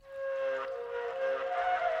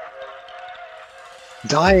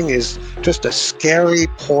Dying is just a scary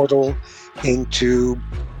portal into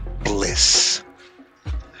bliss.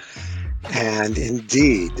 And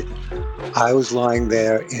indeed, I was lying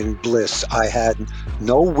there in bliss. I had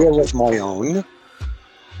no will of my own.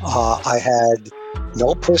 I had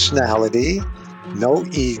no personality, no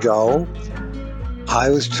ego. I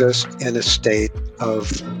was just in a state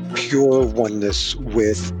of pure oneness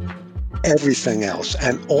with everything else.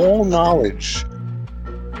 And all knowledge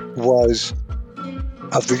was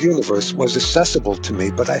of the universe was accessible to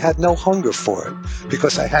me, but I had no hunger for it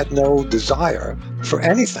because I had no desire for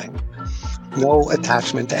anything, no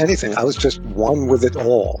attachment to anything. I was just one with it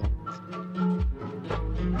all.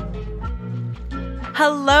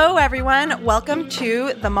 Hello, everyone. Welcome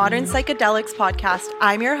to the Modern Psychedelics podcast.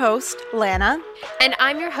 I'm your host, Lana. And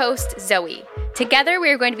I'm your host, Zoe. Together, we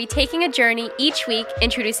are going to be taking a journey each week,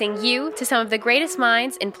 introducing you to some of the greatest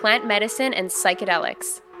minds in plant medicine and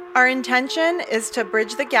psychedelics. Our intention is to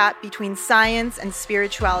bridge the gap between science and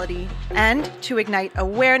spirituality and to ignite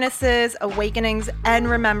awarenesses, awakenings, and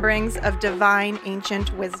rememberings of divine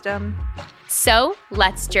ancient wisdom. So,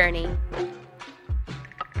 let's journey.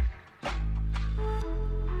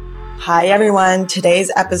 Hi, everyone. Today's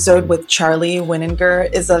episode with Charlie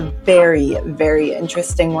Wininger is a very, very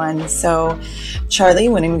interesting one. So, Charlie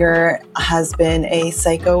Wininger has been a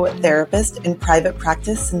psychotherapist in private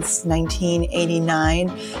practice since 1989.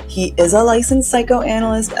 He is a licensed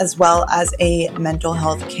psychoanalyst as well as a mental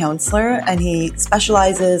health counselor, and he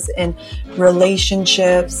specializes in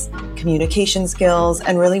relationships, communication skills,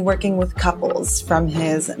 and really working with couples from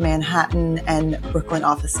his Manhattan and Brooklyn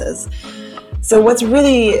offices. So what's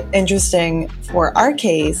really interesting for our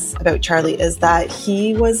case about Charlie is that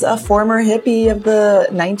he was a former hippie of the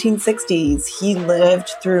 1960s. He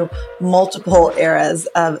lived through multiple eras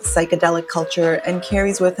of psychedelic culture and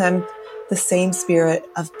carries with him the same spirit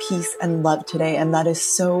of peace and love today. And that is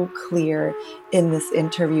so clear in this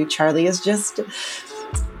interview. Charlie is just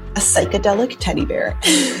a psychedelic teddy bear.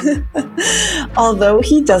 Although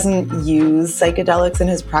he doesn't use psychedelics in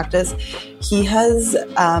his practice, he has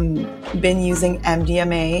been using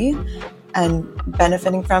MDMA and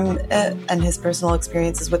benefiting from it and his personal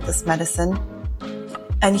experiences with this medicine.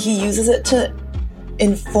 And he uses it to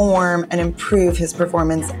inform and improve his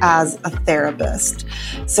performance as a therapist.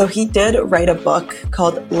 So he did write a book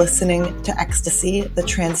called Listening to Ecstasy, The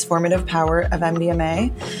Transformative Power of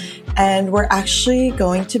MDMA. And we're actually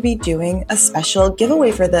going to be doing a special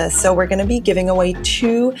giveaway for this. So we're going to be giving away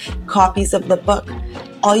 2 copies of the book.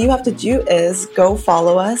 All you have to do is go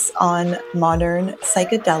follow us on Modern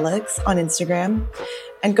Psychedelics on Instagram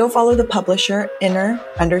and go follow the publisher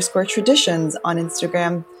Inner_Traditions on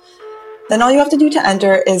Instagram. Then all you have to do to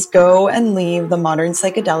enter is go and leave the Modern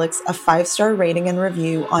Psychedelics a 5-star rating and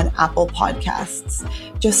review on Apple Podcasts.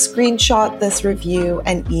 Just screenshot this review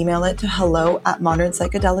and email it to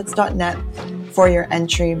hello@modernpsychedelics.net for your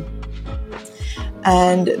entry.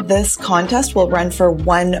 And this contest will run for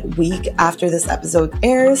 1 week after this episode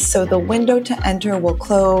airs, so the window to enter will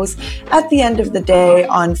close at the end of the day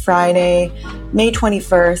on Friday, May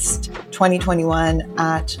 21st, 2021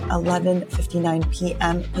 at 11:59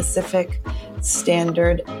 p.m. Pacific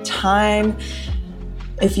Standard Time.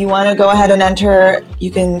 If you want to go ahead and enter,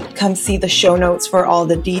 you can come see the show notes for all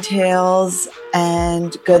the details,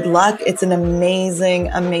 and good luck. It's an amazing,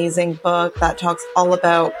 amazing book that talks all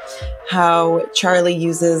about how Charlie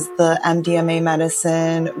uses the MDMA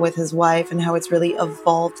medicine with his wife and how it's really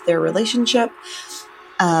evolved their relationship.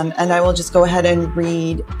 And I will just go ahead and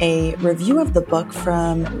read a review of the book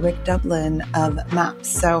from Rick Dublin of MAPS.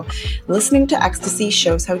 So, Listening to Ecstasy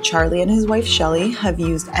shows how Charlie and his wife Shelley have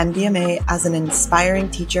used MDMA as an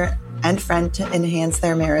inspiring teacher and friend to enhance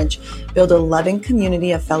their marriage, build a loving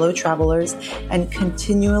community of fellow travelers, and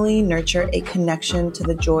continually nurture a connection to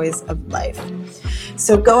the joys of life.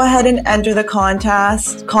 So go ahead and enter the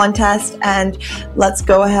contest, and let's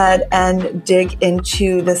go ahead and dig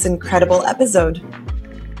into this incredible episode.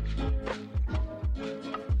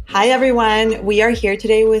 Hi, everyone. We are here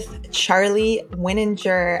today with Charlie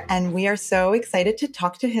Wininger, and we are so excited to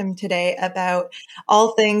talk to him today about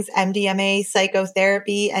all things MDMA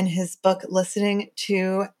psychotherapy and his book, Listening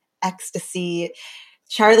to Ecstasy.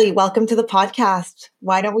 Charlie, welcome to the podcast.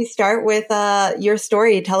 Why don't we start with your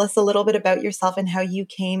story? Tell us a little bit about yourself and how you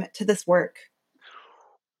came to this work.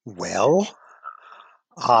 Well,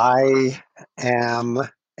 I am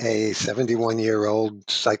a 71-year-old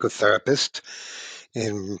psychotherapist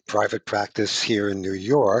in private practice here in New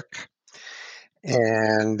York.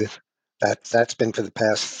 And that's been for the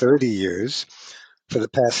past 30 years. For the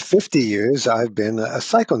past 50 years, I've been a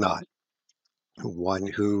psychonaut, one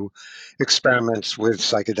who experiments with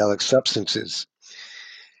psychedelic substances.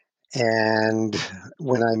 And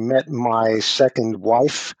when I met my second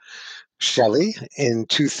wife, Shelley, in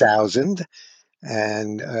 2000,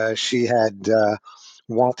 and she had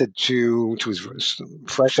she was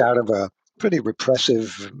fresh out of a pretty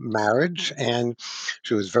repressive marriage, and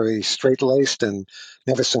she was very straight laced and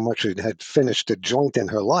never so much had finished a joint in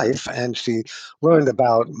her life. And she learned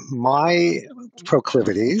about my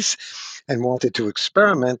proclivities and wanted to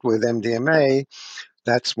experiment with MDMA.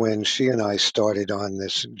 That's when she and I started on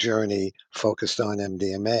this journey focused on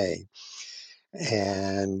MDMA.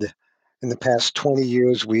 And in the past 20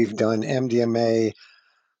 years, we've done MDMA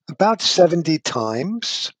about 70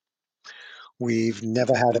 times. We've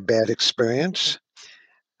never had a bad experience,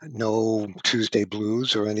 no Tuesday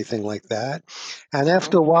blues or anything like that. And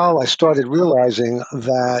after a while, I started realizing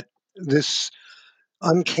that this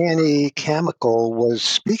uncanny chemical was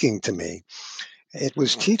speaking to me. It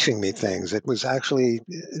was teaching me things.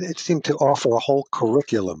 It seemed to offer a whole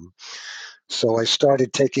curriculum. So I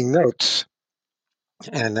started taking notes,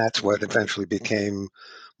 and that's what eventually became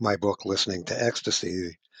my book, Listening to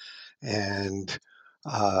Ecstasy. And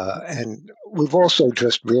we've also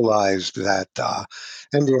just realized that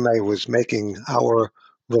MDMA was making our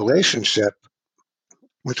relationship,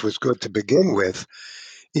 which was good to begin with,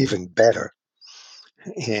 even better.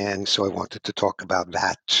 And so I wanted to talk about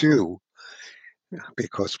that too,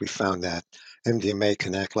 because we found that MDMA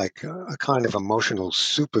can act like a kind of emotional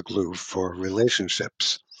superglue for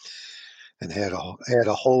relationships and add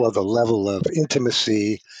a whole other level of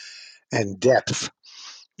intimacy and depth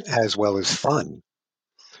as well as fun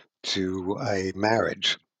to a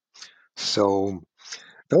marriage. So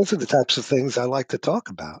those are the types of things I like to talk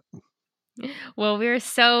about. Well, we're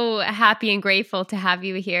so happy and grateful to have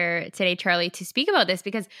you here today, Charlie, to speak about this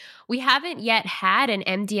because we haven't yet had an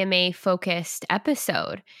MDMA focused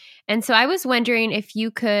episode. And so I was wondering if you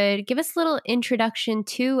could give us a little introduction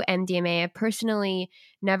to MDMA. I personally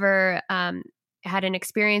never had an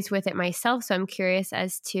experience with it myself, so I'm curious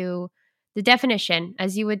as to the definition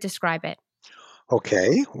as you would describe it.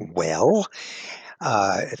 Okay, well,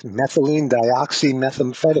 methylene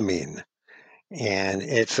dioxymethamphetamine, and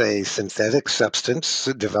it's a synthetic substance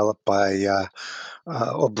developed by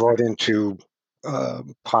or brought into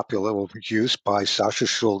popular use by Sasha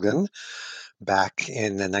Shulgin back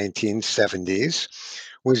in the 1970s,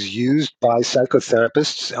 was used by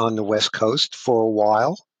psychotherapists on the West Coast for a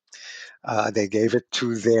while. They gave it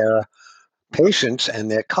to their patients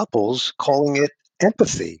and their couples, calling it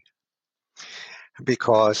empathy,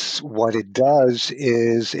 because what it does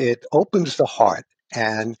is it opens the heart.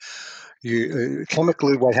 And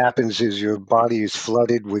chemically, what happens is your body is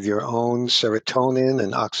flooded with your own serotonin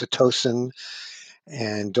and oxytocin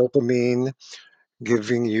and dopamine,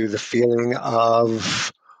 giving you the feeling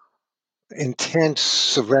of intense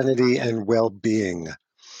serenity and well-being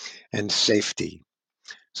and safety.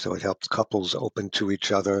 So it helps couples open to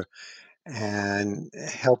each other and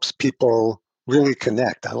helps people really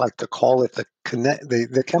connect. I like to call it the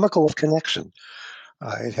chemical of connection.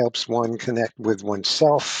 It helps one connect with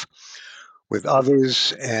oneself, with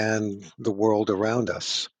others, and the world around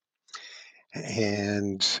us.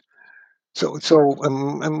 And so,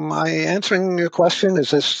 am I answering your question?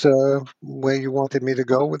 Is this where you wanted me to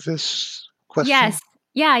go with this question? Yes.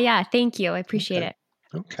 Yeah. Thank you. I appreciate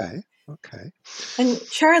Okay. it. Okay. And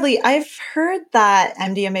Charlie, I've heard that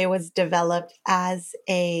MDMA was developed as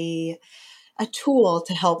a tool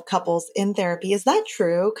to help couples in therapy. Is that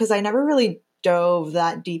true? Because I never really dove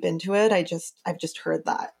that deep into it. I've just heard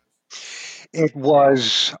that. It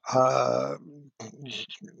was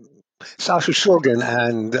Sasha Shulgin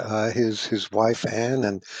and his wife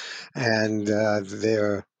Anne and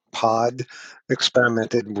their pod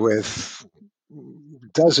experimented with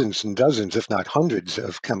dozens and dozens, if not hundreds,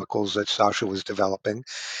 of chemicals that Sasha was developing.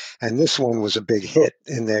 And this one was a big hit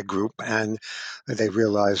in their group, and they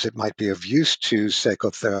realized it might be of use to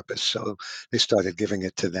psychotherapists. So they started giving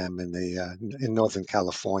it to them in Northern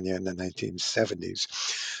California in the 1970s.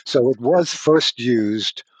 So it was first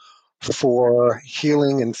used for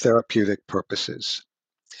healing and therapeutic purposes.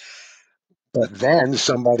 But then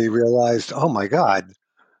somebody realized, oh my God,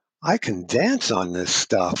 I can dance on this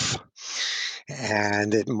stuff.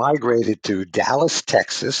 And it migrated to Dallas,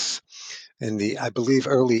 Texas in the, I believe,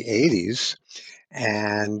 early 80s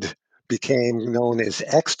and became known as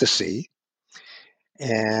ecstasy.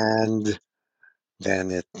 And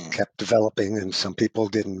then it kept developing, and some people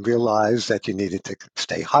didn't realize that you needed to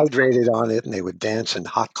stay hydrated on it, and they would dance in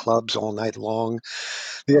hot clubs all night long.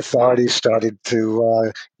 The authorities started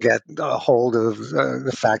to get a hold of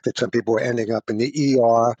the fact that some people were ending up in the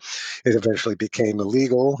ER. It eventually became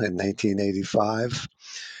illegal in 1985,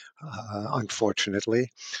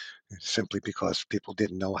 unfortunately. simply because people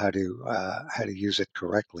didn't know how to use it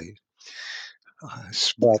correctly.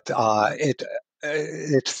 But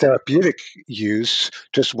its therapeutic use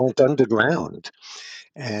just went underground.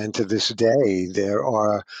 And to this day, there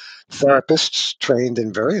are therapists trained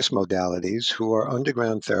in various modalities who are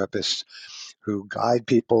underground therapists who guide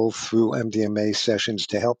people through MDMA sessions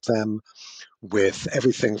to help them with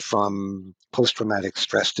everything from post traumatic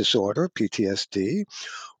stress disorder, PTSD,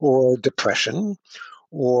 or depression,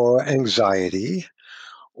 or anxiety,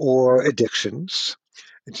 or addictions.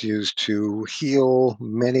 It's used to heal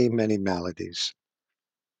many, many maladies.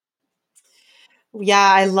 Yeah,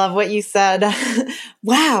 I love what you said.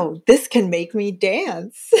 Wow, this can make me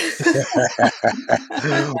dance.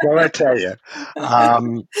 Well, I tell you,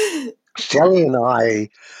 um, Shelley and I,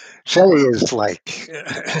 Shelley is like,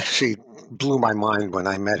 she blew my mind when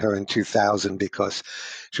I met her in 2000 because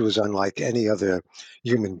she was unlike any other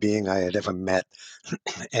human being I had ever met.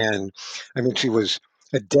 And I mean, she was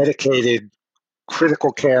a dedicated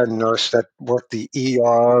critical care nurse that worked the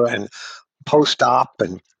ER and post op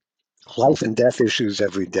and life and death issues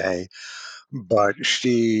every day. But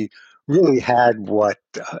she really had what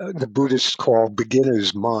the Buddhists call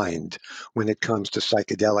beginner's mind when it comes to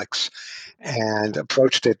psychedelics, and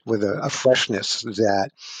approached it with a freshness that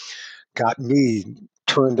got me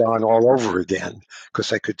turned on all over again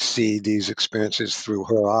because I could see these experiences through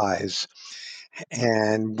her eyes.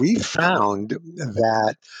 And we found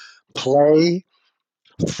that play,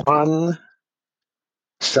 fun,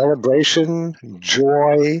 celebration,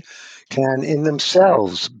 joy can in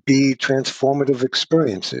themselves be transformative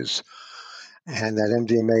experiences, and that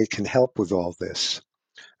MDMA can help with all this.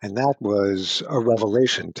 And that was a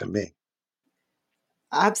revelation to me.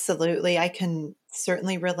 Absolutely. I can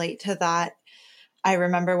certainly relate to that. I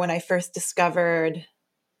remember when I first discovered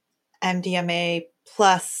MDMA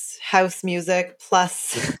plus house music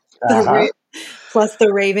plus the Uh-huh. plus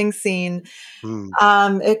the raving scene.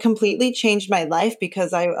 Mm. It completely changed my life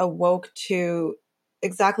because I awoke to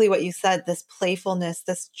exactly what you said, this playfulness,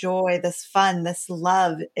 this joy, this fun, this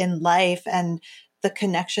love in life, and the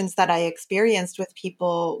connections that I experienced with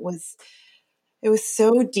people was it was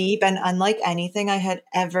so deep and unlike anything I had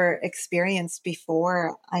ever experienced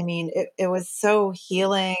before. I mean, it was so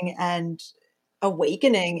healing and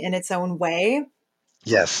awakening in its own way.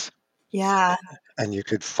 Yes. Yeah. And you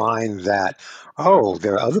could find that, oh,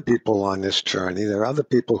 there are other people on this journey. There are other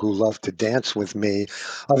people who love to dance with me,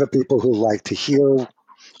 other people who like to heal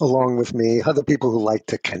along with me, other people who like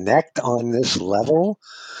to connect on this level.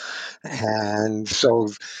 And so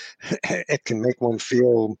it can make one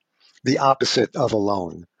feel the opposite of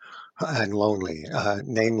alone and lonely,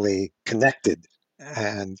 namely connected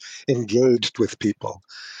and engaged with people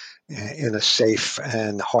in a safe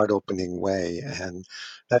and heart opening way. And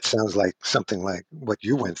that sounds like something like what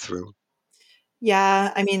you went through.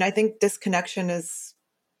 Yeah. I mean, I think disconnection is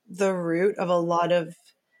the root of a lot of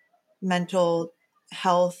mental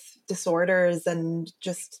health disorders and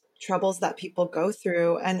just troubles that people go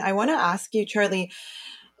through. And I want to ask you, Charlie,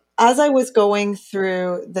 as I was going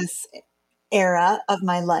through this era of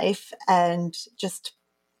my life and just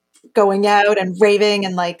going out and raving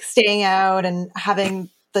and like staying out and having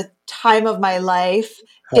the time of my life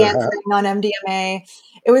Uh-huh. dancing on MDMA.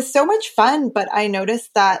 It was so much fun, but I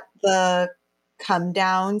noticed that the come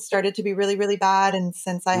down started to be really, really bad. And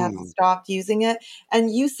since I have Mm. stopped using it,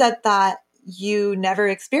 and you said that you never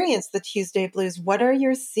experienced the Tuesday blues. What are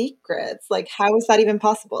your secrets? Like, how is that even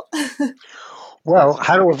possible? Well,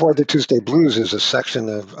 How to Avoid the Tuesday Blues is a section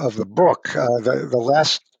of the book. The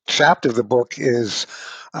last chapter of the book is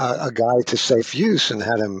a guide to safe use and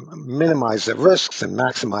how to minimize the risks and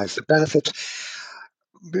maximize the benefits.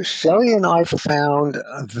 Shelley and I found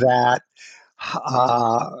that,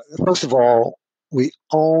 first of all, we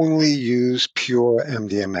only use pure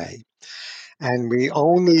MDMA, and we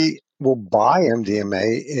only will buy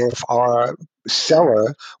MDMA if our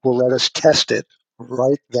seller will let us test it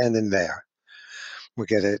right then and there. We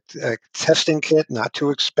get a testing kit, not too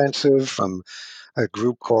expensive, from a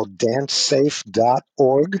group called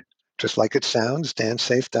dancesafe.org, just like it sounds,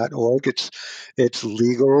 dancesafe.org. It's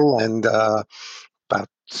legal and about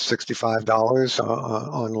 $65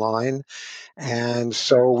 online. And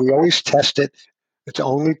so we always test it. It's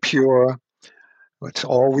only pure. It's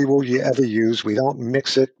all we will ever use. We don't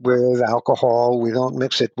mix it with alcohol. We don't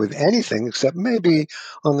mix it with anything except maybe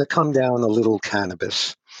on the come down a little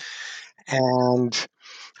cannabis. And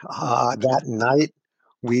that night,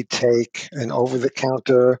 we take an over the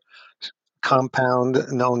counter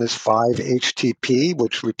compound known as 5-HTP,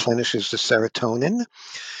 which replenishes the serotonin.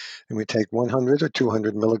 And we take 100 or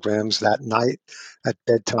 200 milligrams that night at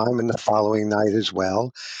bedtime and the following night as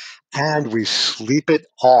well. and we sleep it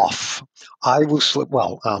off. I will sleep,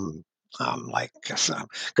 well, I'm like, guess I'm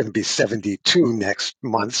going to be 72 next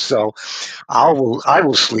month, so I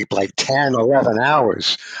will sleep like 10, 11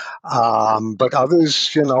 hours. But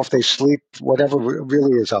others, if they sleep whatever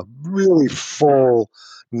really is a really full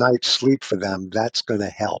night's sleep for them, that's going to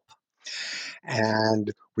help.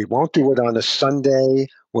 And we won't do it on a Sunday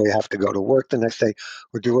where you have to go to work the next day.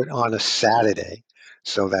 We'll do it on a Saturday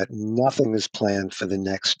so that nothing is planned for the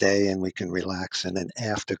next day and we can relax in an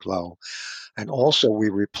afterglow. And also, we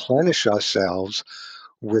replenish ourselves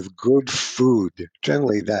with good food,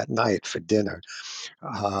 generally that night for dinner.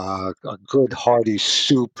 A good hearty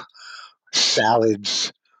soup,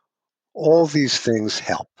 salads, all these things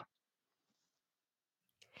help.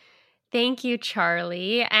 Thank you,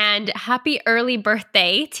 Charlie, and happy early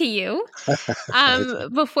birthday to you.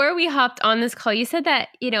 Before we hopped on this call, you said that,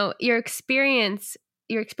 your experiences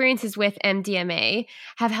with MDMA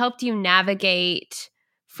have helped you navigate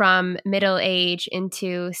from middle age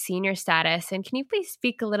into senior status. And can you please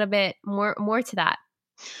speak a little bit more to that?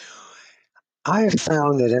 I have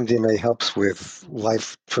found that MDMA helps with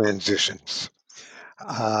life transitions.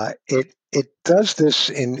 It does this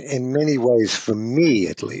in many ways for me,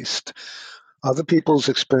 at least. Other people's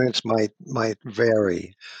experience might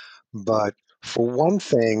vary, but for one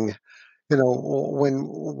thing,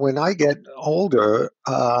 when I get older,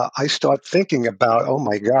 I start thinking about, oh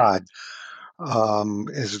my God, are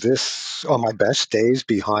my best days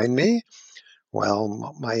behind me?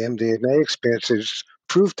 Well, my MDMA experiences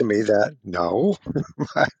proved to me that no,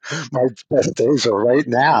 my, my best days are right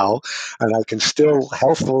now, and I can still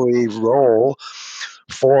healthily roll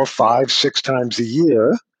 4, 5, 6 times a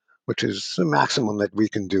year, which is the maximum that we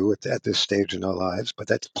can do at this stage in our lives, but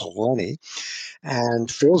that's plenty,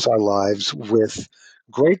 and fills our lives with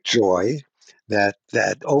great joy that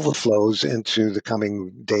overflows into the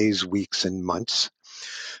coming days, weeks, and months.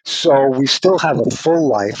 So we still have a full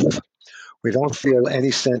life. We don't feel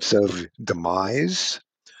any sense of demise.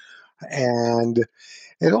 And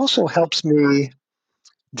it also helps me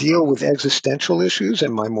deal with existential issues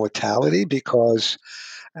and my mortality because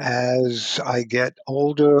as I get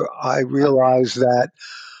older, I realize that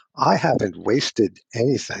I haven't wasted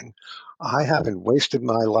anything. I haven't wasted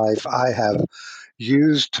my life. I have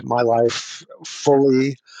used my life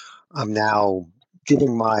fully. I'm now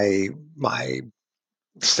giving my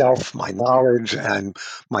self, my knowledge, and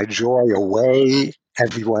my joy away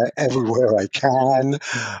everywhere I can,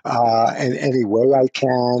 in any way I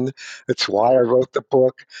can. That's why I wrote the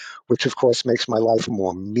book, which of course makes my life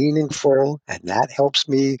more meaningful, and that helps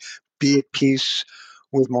me be at peace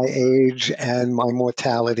with my age and my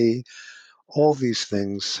mortality. All these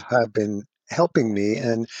things have been helping me,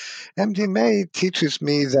 and MDMA teaches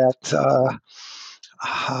me that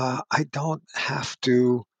I don't have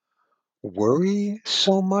to worry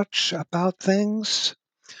so much about things.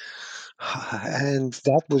 And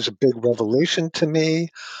that was a big revelation to me.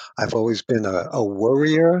 I've always been a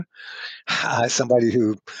worrier, somebody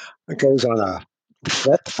who goes on a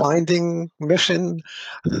threat finding mission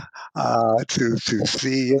to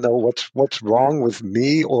see what's wrong with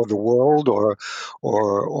me or the world or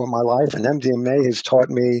my life. And MDMA has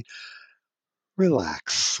taught me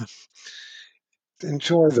relax,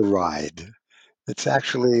 enjoy the ride. It's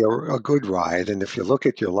actually a good ride. And if you look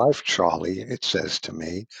at your life, Charlie, it says to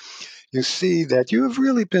me, you see that you have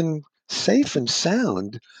really been safe and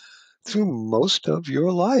sound through most of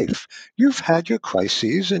your life. You've had your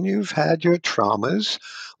crises and you've had your traumas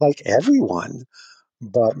like everyone,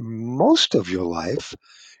 but most of your life,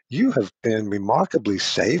 you have been remarkably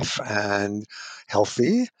safe and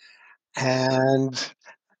healthy. And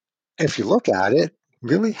if you look at it,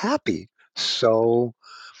 really happy. So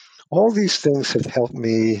all these things have helped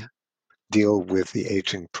me deal with the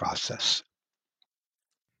aging process.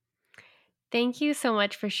 Thank you so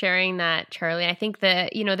much for sharing that, Charlie. I think the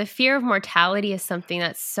fear of mortality is something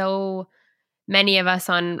that so many of us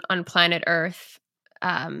on planet Earth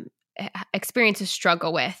um, experience a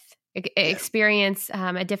struggle with, Yeah. experience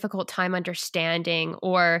a difficult time understanding,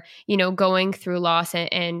 or going through loss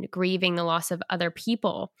and grieving the loss of other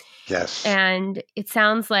people. Yes. And it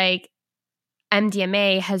sounds like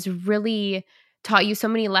MDMA has really taught you so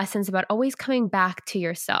many lessons about always coming back to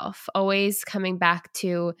yourself, always coming back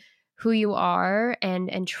to who you are,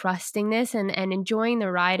 and trusting this, and enjoying the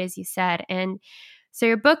ride, as you said. And so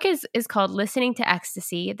your book is called Listening to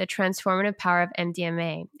Ecstasy: The Transformative Power of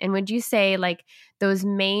MDMA. And would you say, like, those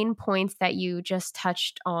main points that you just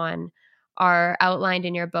touched on are outlined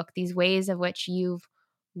in your book, these ways of which you've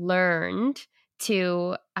learned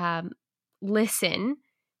to listen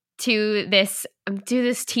to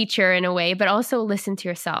this teacher in a way, but also listen to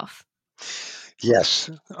yourself. Yes,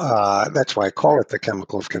 that's why I call it the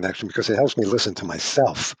chemical of connection, because it helps me listen to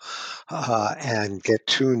myself and get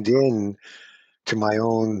tuned in to my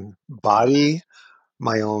own body,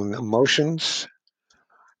 my own emotions,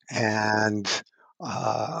 and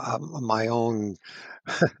my own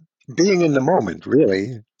being in the moment,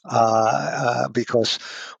 really. Because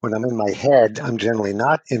when I'm in my head, I'm generally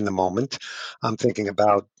not in the moment. I'm thinking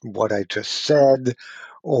about what I just said,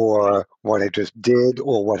 or what I just did,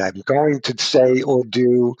 or what I'm going to say or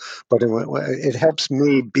do. But it helps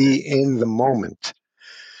me be in the moment.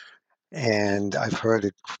 And I've heard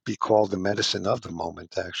it be called the medicine of the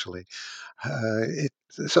moment, actually. It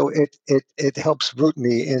so it helps root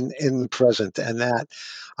me in the present, and that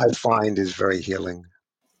I find is very healing.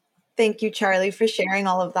 Thank you, Charlie, for sharing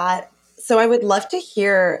all of that. So I would love to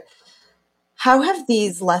hear, how have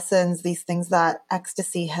these lessons, these things that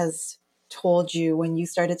ecstasy has told you when you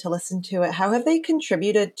started to listen to it, how have they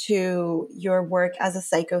contributed to your work as a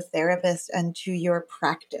psychotherapist and to your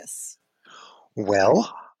practice?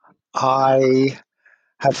 Well, I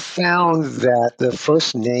have found that the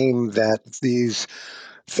first name that these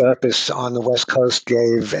therapists on the West Coast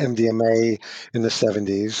gave MDMA in the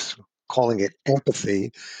 70s, calling it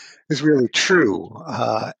empathy, is really true.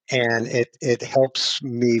 And it helps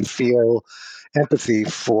me feel empathy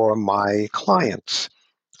for my clients.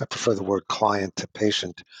 I prefer the word client to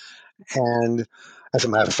patient. And as a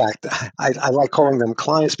matter of fact, I like calling them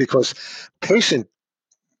clients because patient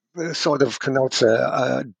sort of connotes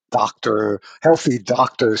a doctor, healthy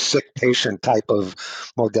doctor, sick patient type of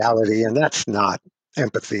modality, and that's not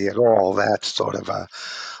empathy at all. That's sort of a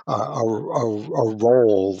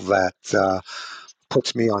role that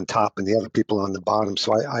puts me on top and the other people on the bottom.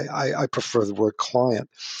 So I prefer the word client,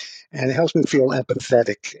 and it helps me feel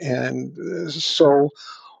empathetic. And so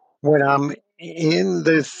when I'm in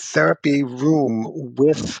the therapy room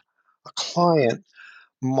with a client,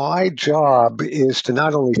 my job is to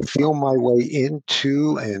not only feel my way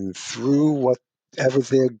into and through whatever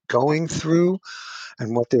they're going through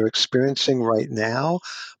and what they're experiencing right now,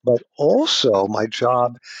 but also my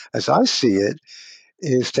job, as I see it,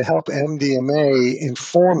 is to help MDMA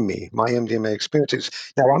inform me, my MDMA experiences.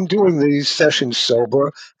 Now, I'm doing these sessions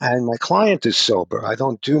sober, and my client is sober. I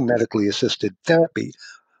don't do medically assisted therapy,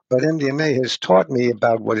 but MDMA has taught me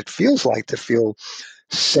about what it feels like to feel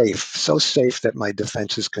safe, so safe that my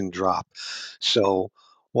defenses can drop. So,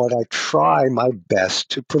 what I try my best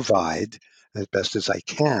to provide, as best as I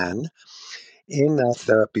can, in that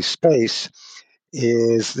therapy space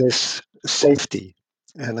is this safety.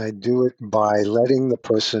 And I do it by letting the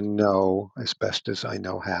person know, as best as I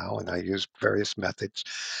know how, and I use various methods,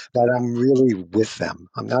 that I'm really with them.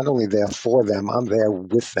 I'm not only there for them, I'm there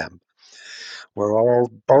with them. We're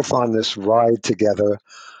all both on this ride together,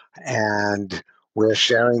 and we're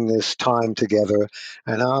sharing this time together.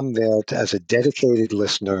 And I'm there as a dedicated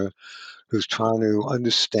listener who's trying to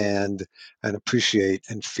understand and appreciate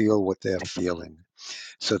and feel what they're feeling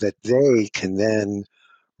so that they can then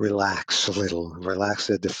relax a little, relax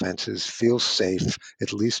their defenses, feel safe,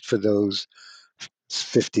 at least for those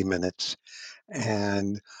 50 minutes,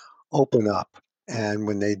 and open up. And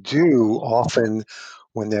when they do, often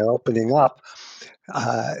when they're opening up,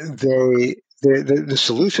 the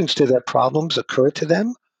solutions to their problems occur to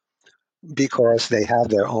them because they have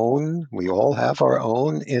their own, we all have our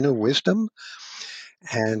own inner wisdom.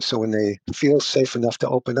 And so when they feel safe enough to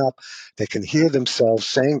open up, they can hear themselves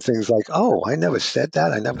saying things like, oh, I never said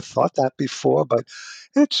that. I never thought that before, but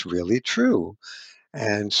it's really true.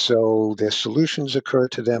 And so their solutions occur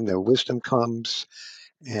to them, their wisdom comes,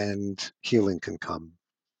 and healing can come.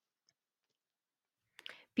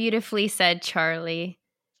 Beautifully said, Charlie.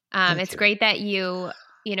 Thank It's you. great that you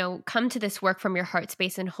come to this work from your heart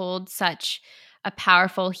space and hold such a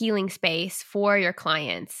powerful healing space for your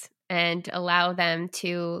clients and allow them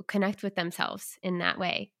to connect with themselves in that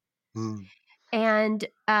way. Mm. And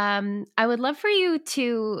I would love for you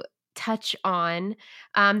to touch on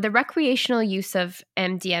the recreational use of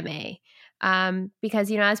MDMA.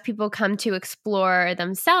 Because, as people come to explore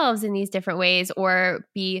themselves in these different ways or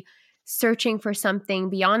be searching for something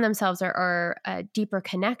beyond themselves or a deeper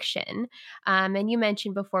connection. And you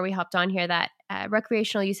mentioned before we hopped on here that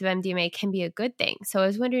recreational use of MDMA can be a good thing. So I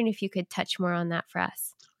was wondering if you could touch more on that for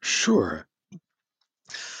us. Sure.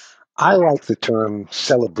 I like the term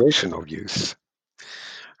celebrational use.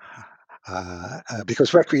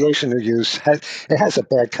 Because recreational use has a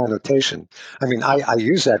bad connotation. I mean, I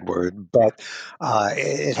use that word, but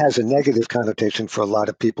it has a negative connotation for a lot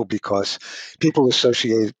of people because people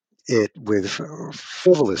associate it with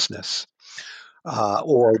frivolousness.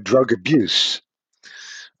 or drug abuse.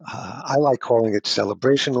 I like calling it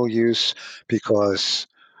celebrational use because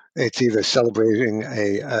it's either celebrating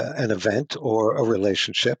an event or a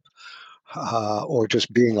relationship, or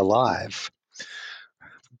just being alive.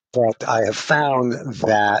 But I have found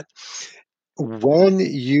that when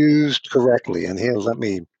used correctly, and here let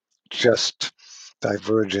me just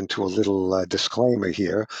diverge into a little disclaimer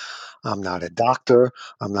here. I'm not a doctor.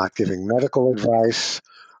 I'm not giving medical advice.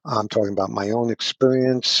 I'm talking about my own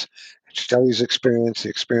experience, Shelley's experience, the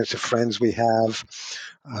experience of friends we have.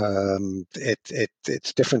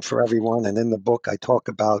 It's different for everyone. And in the book, I talk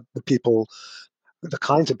about the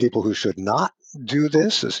kinds of people who should not do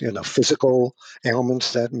this, is physical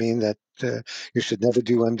ailments that mean that you should never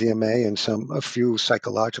do MDMA, and a few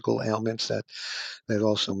psychological ailments that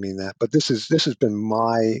also mean that. But this has been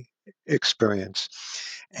my experience,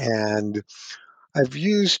 and I've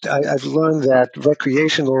learned that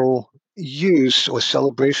recreational use or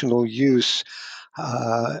celebrational use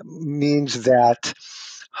means that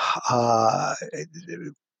uh,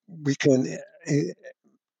 we can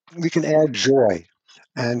we can add joy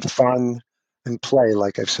and fun and play,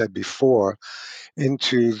 like I've said before,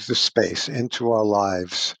 into the space, into our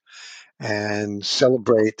lives, and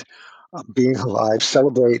celebrate being alive,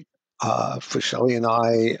 celebrate for Shelley and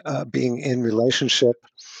I being in relationship.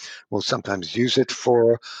 We'll sometimes use it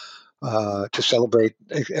to celebrate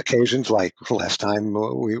occasions like the last time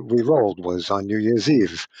we rolled was on New Year's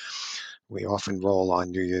Eve. We often roll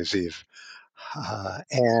on New Year's Eve.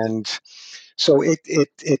 And so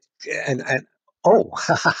and oh,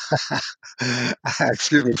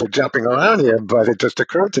 excuse me for jumping around here, but it just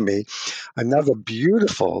occurred to me another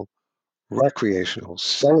beautiful recreational,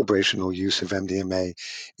 celebrational use of MDMA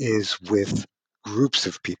is with groups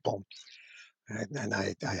of people. And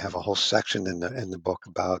I have a whole section in the book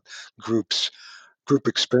about group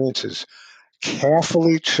experiences,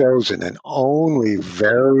 carefully chosen and only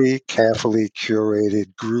very carefully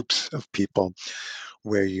curated groups of people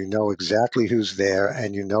where you know exactly who's there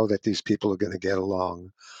and you know that these people are going to get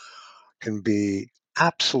along, can be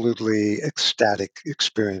absolutely ecstatic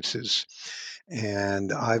experiences.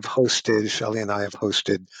 And Shelley and I have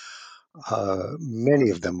hosted many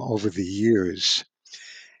of them over the years,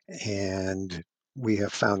 and we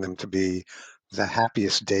have found them to be the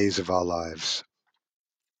happiest days of our lives.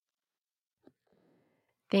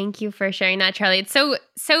 Thank you for sharing that, Charlie. It's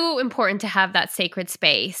so important to have that sacred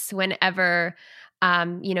space whenever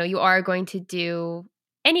you are going to do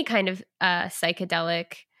any kind of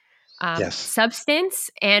psychedelic Yes. substance,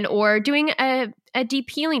 and or doing a deep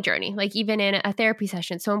healing journey, like even in a therapy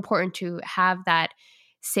session. It's so important to have that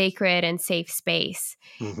sacred and safe space.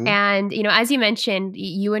 Mm-hmm. And, as you mentioned,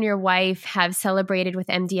 you and your wife have celebrated with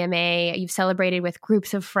MDMA, you've celebrated with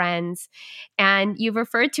groups of friends, and you've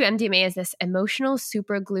referred to MDMA as this emotional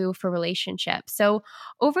super glue for relationships. So,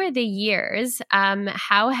 over the years,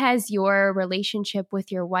 how has your relationship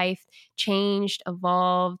with your wife changed,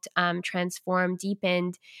 evolved, transformed,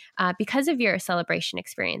 deepened because of your celebration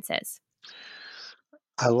experiences?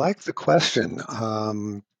 I like the question,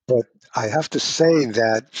 but I have to say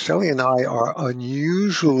that Shelley and I are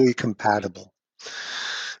unusually compatible.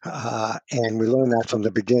 And we learned that from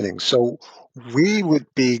the beginning. So we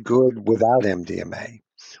would be good without MDMA.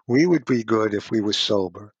 We would be good if we were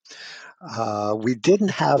sober. We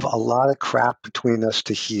didn't have a lot of crap between us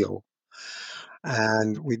to heal.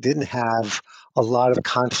 And we didn't have a lot of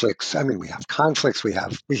conflicts. I mean, we have conflicts, we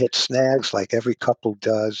hit snags like every couple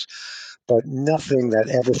does, but nothing that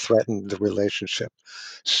ever threatened the relationship.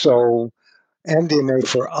 So MDMA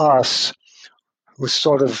for us was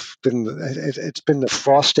sort of it's been the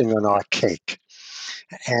frosting on our cake,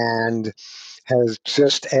 and has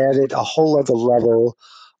just added a whole other level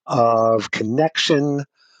of connection,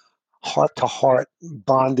 heart to heart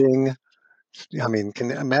bonding. I mean, can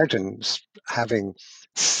you imagine having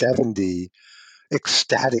 70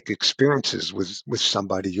 ecstatic experiences with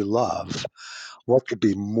somebody you love? What could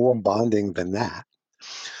be more bonding than that?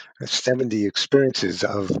 70 experiences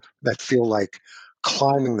that feel like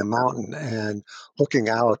climbing the mountain and looking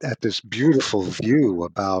out at this beautiful view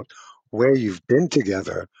about where you've been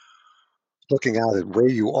together, looking out at where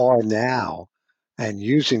you are now, and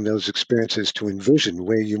using those experiences to envision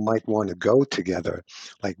where you might want to go together.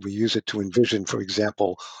 Like we use it to envision, for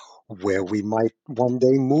example, where we might one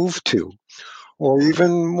day move to, or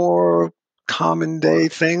even more common day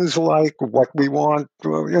things like what we want,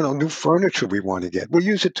 new furniture we want to get. We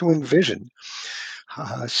use it to envision.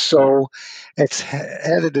 So it's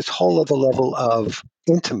added this whole other level of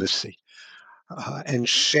intimacy and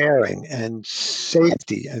sharing and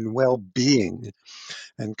safety and well being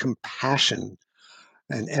and compassion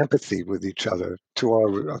and empathy with each other to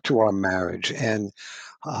our marriage. And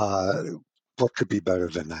uh, what could be better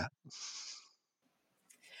than that?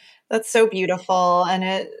 That's so beautiful.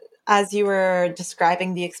 And as you were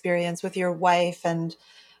describing the experience with your wife and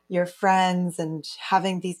your friends and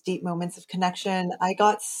having these deep moments of connection, I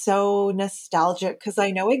got so nostalgic because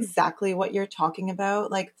I know exactly what you're talking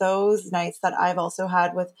about. Like those nights that I've also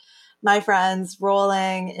had with my friends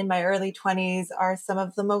rolling in my early 20s are some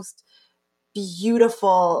of the most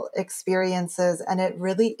beautiful experiences. And it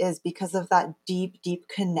really is because of that deep, deep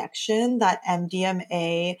connection that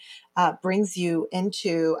MDMA brings you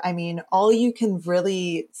into. I mean, all you can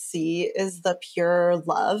really see is the pure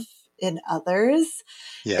love in others.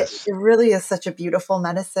 Yes. It really is such a beautiful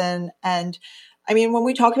medicine. And I mean, when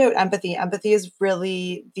we talk about empathy, empathy is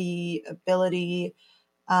really the ability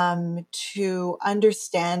to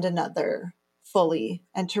understand another fully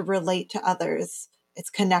and to relate to others. It's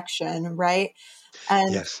connection, right?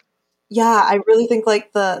 And Yes. yeah, I really think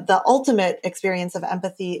like the ultimate experience of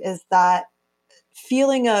empathy is that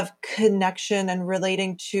feeling of connection and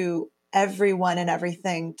relating to everyone and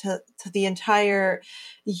everything, to the entire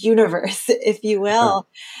universe, if you will.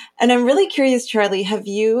 And I'm really curious, Charlie, have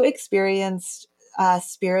you experienced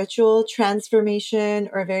spiritual transformation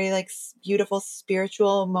or very like beautiful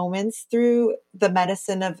spiritual moments through the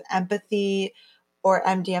medicine of empathy or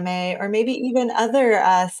MDMA, or maybe even other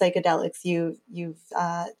psychedelics you've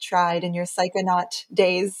tried in your psychonaut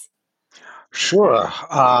days? Sure.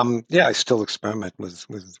 Yeah, I still experiment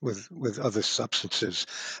with other substances.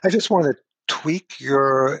 I just want to tweak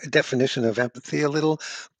your definition of empathy a little.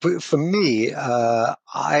 For me,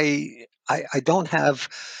 I don't have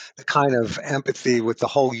the kind of empathy with the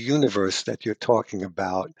whole universe that you're talking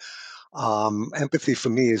about. Empathy for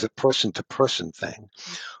me is a person to person thing,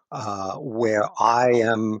 where I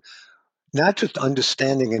am not just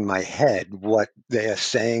understanding in my head what they are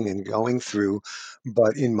saying and going through,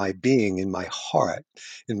 but in my being, in my heart,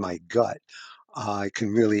 in my gut. I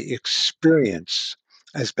can really experience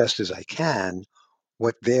as best as I can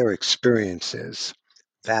what their experience is.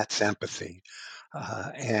 That's empathy.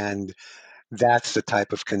 And that's the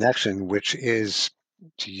type of connection which is,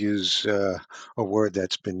 to use a word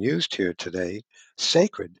that's been used here today,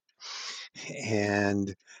 sacred.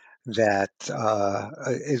 And that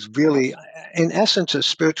is really, in essence, a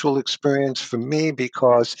spiritual experience for me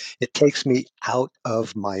because it takes me out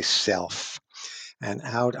of myself and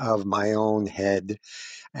out of my own head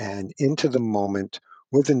and into the moment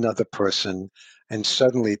with another person. And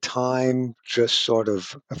suddenly time just sort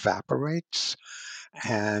of evaporates.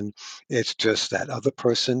 And it's just that other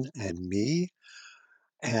person and me,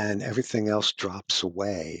 and everything else drops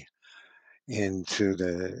away into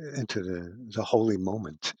the holy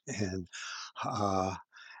moment. Uh,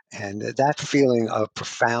 and that feeling of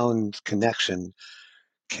profound connection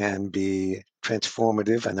can be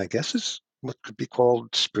transformative, and I guess is what could be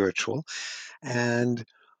called spiritual. And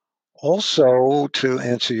also, to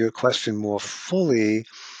answer your question more fully,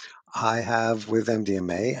 I have with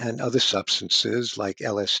MDMA and other substances like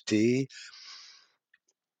LSD,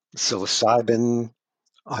 psilocybin,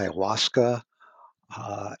 ayahuasca,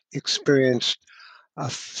 experienced a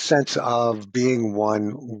sense of being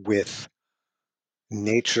one with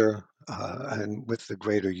nature and with the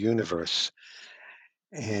greater universe.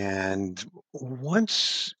 And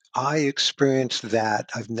once I experienced that,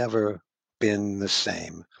 I've never been the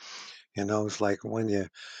same. You know, it's like when you,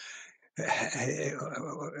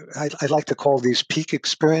 I like to call these peak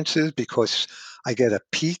experiences because I get a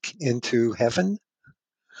peek into heaven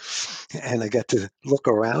and I get to look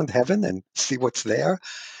around heaven and see what's there.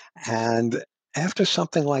 And after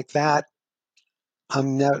something like that,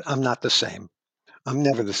 I'm not the same. I'm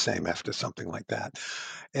never the same after something like that.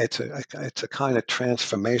 It's a kind of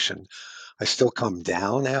transformation. I still come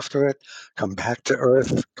down after it, come back to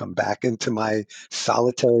earth, come back into my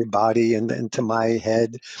solitary body and into my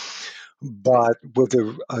head, but with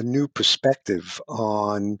a new perspective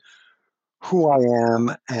on who I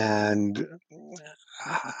am and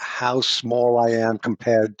how small I am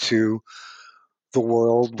compared to the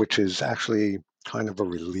world, which is actually kind of a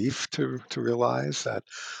relief to realize that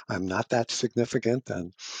I'm not that significant,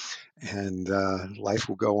 and life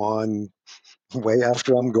will go on way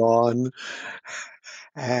after I'm gone.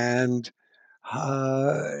 And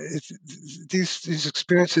it's, these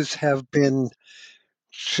experiences have been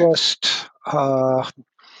just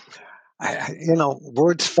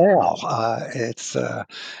words fail.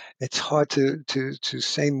 It's hard to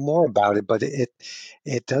say more about it, but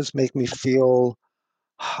it does make me feel.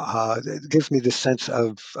 It gives me the sense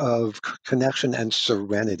of connection and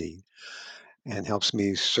serenity, and helps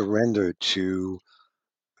me surrender to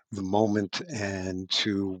the moment and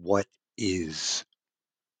to what is.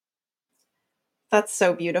 That's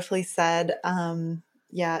so beautifully said.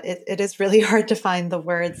 Yeah, it is really hard to find the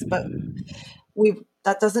words, but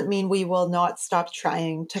that doesn't mean we will not stop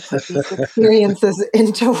trying to put these experiences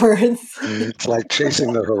into words. It's like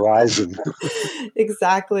chasing the horizon.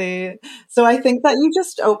 Exactly. So I think that you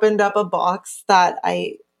just opened up a box that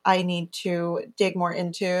I need to dig more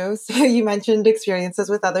into. So you mentioned experiences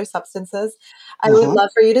with other substances. I would Mhm. love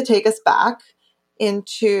for you to take us back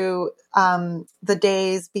into the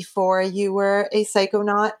days before you were a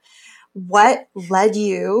psychonaut. What led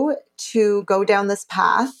you to go down this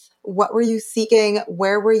path? What were you seeking?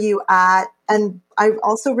 Where were you at? And I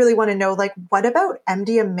also really want to know, like, what about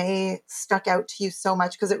MDMA stuck out to you so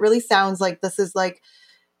much? Because it really sounds like this is like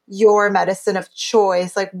your medicine of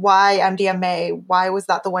choice. Like, why MDMA? Why was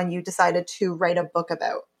that the one you decided to write a book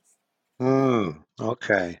about?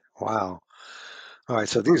 Okay. Wow. All right.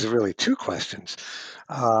 So these are really two questions.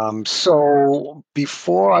 So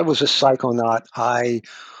before I was a psychonaut, I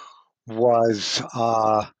was,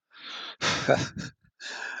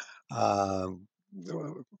 um,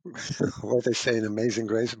 what they say in Amazing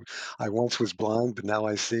Grace, I once was blind, but now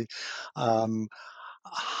I see. Um,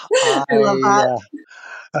 I love I,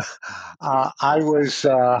 that. I was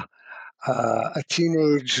a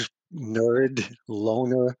teenage nerd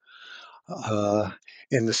loner uh,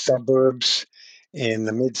 in the suburbs in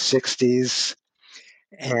the mid 60s,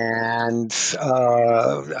 and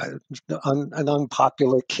an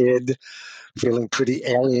unpopular kid, feeling pretty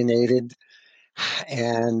alienated,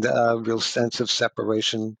 and a real sense of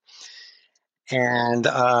separation. And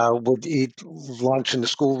would eat lunch in the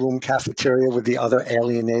schoolroom cafeteria with the other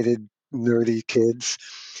alienated, nerdy kids.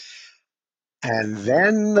 And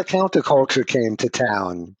then the counterculture came to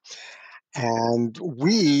town, and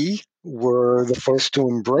we were the first to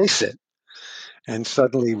embrace it. And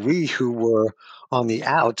suddenly, we who were on the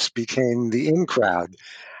outs became the in crowd.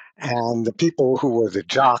 And the people who were the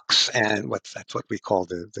jocks, and that's what we call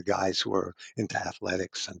the guys who were into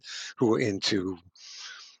athletics and who were into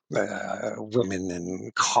women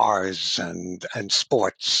and cars and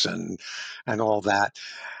sports and all that.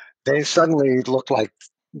 They suddenly looked like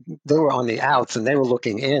they were on the outs, and they were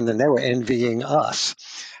looking in, and they were envying us.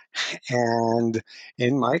 And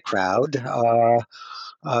in my crowd, the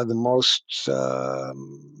most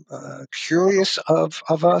curious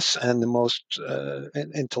of us, and the most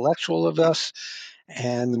intellectual of us,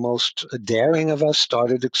 and the most daring of us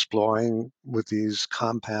started exploring with these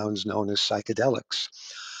compounds known as psychedelics.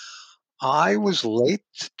 I was late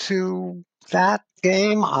to that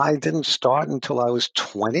game. I didn't start until I was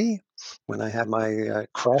 20, when I had my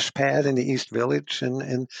crash pad in the East Village in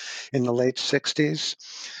the late 60s.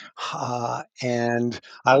 And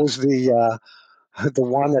I was the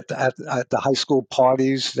one at the high school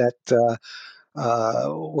parties that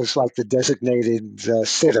was like the designated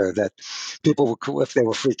sitter that people, if they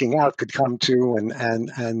were freaking out, could come to,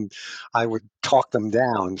 and I would talk them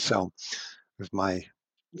down. So it was my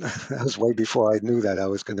that was way before I knew that I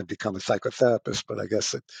was going to become a psychotherapist, but I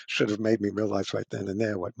guess it should have made me realize right then and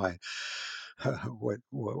there what my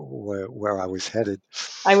where I was headed.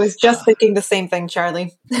 I was just thinking the same thing,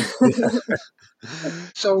 Charlie.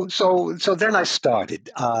 So then I started,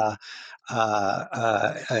 and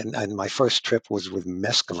my first trip was with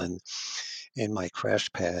mescaline in my crash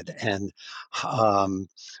pad, and um,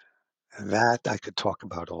 that I could talk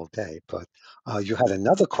about all day. But you had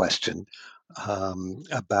another question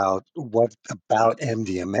about what about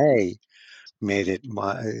MDMA made it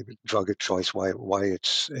my drug of choice. Why it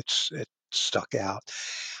stuck out.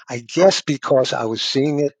 I guess because I was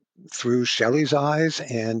seeing it through Shelley's eyes,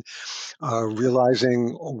 and realizing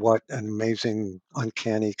what an amazing,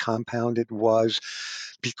 uncanny compound it was,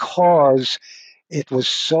 because it was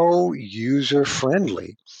so user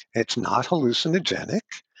friendly. It's not hallucinogenic.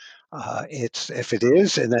 It's if it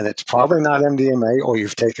is, and then it's probably not MDMA, or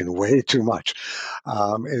you've taken way too much.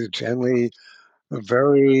 It's generally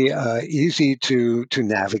very easy to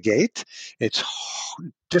navigate. It's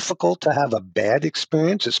difficult to have a bad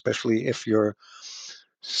experience, especially if your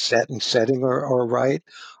set and setting are right.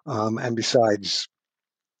 And besides,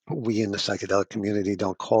 we in the psychedelic community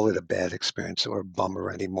don't call it a bad experience or a bummer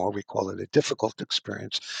anymore. We call it a difficult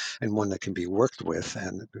experience, and one that can be worked with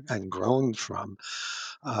and grown from.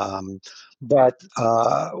 Um, but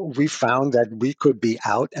we found that we could be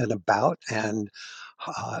out and about and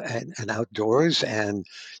outdoors and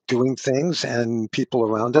doing things, and people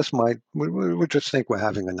around us we would just think we're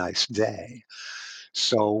having a nice day.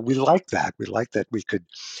 So we like that. We like that we could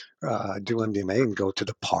do MDMA and go to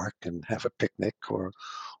the park and have a picnic, or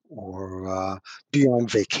be on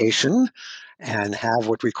vacation and have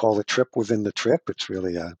what we call a trip within the trip. It's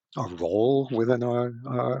really a role within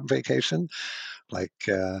our vacation, like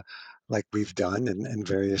like we've done in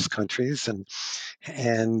various countries, and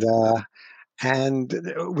and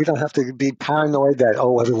we don't have to be paranoid that,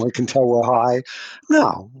 oh, everyone can tell we're high.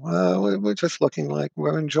 No, we're just looking like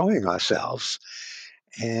we're enjoying ourselves.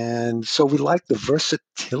 And so we like the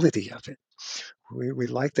versatility of it. We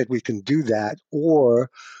like that we can do that,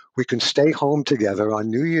 or we can stay home together on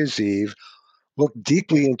New Year's Eve, look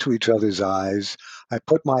deeply into each other's eyes. I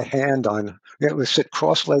put my hand on, we sit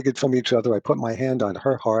cross legged from each other. I put my hand on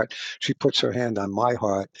her heart. She puts her hand on my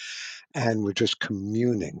heart, and we're just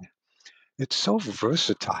communing. It's so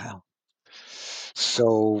versatile.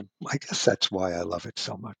 So I guess that's why I love it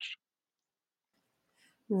so much.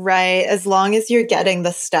 Right. As long as you're getting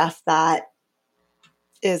the stuff that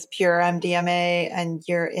is pure MDMA and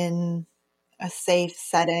you're in a safe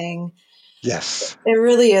setting, Yes. it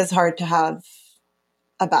really is hard to have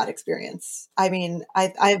a bad experience. I mean,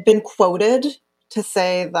 I've been quoted to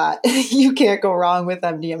say that you can't go wrong with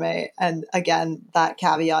MDMA. And again, that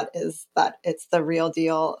caveat is that it's the real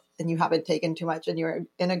deal and you haven't taken too much and you're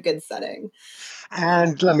in a good setting.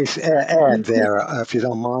 And let me add there, if you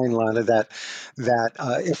don't mind, Lana, that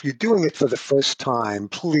if you're doing it for the first time,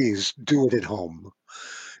 please do it at home.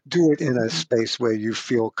 Do it in a space where you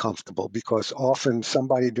feel comfortable, because often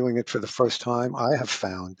somebody doing it for the first time, I have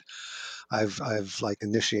found, I've like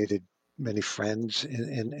initiated many friends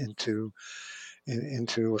into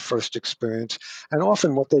a first experience, and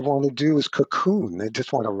often what they want to do is cocoon. They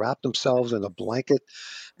just want to wrap themselves in a blanket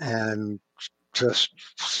and just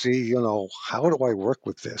see, how do I work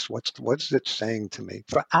with this? What's it saying to me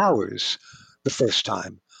for hours the first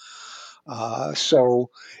time? So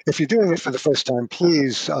if you're doing it for the first time,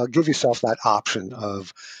 please give yourself that option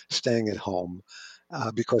of staying at home,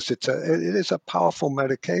 because it is a powerful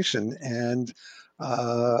medication, and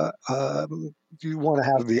you want to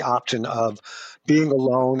have the option of being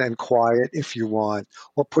alone and quiet if you want,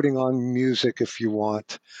 or putting on music if you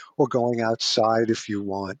want, or going outside if you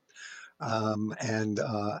want, and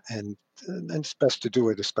it's best to do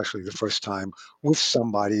it, especially the first time, with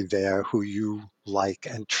somebody there who you like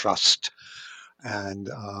and trust, and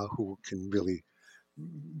who can really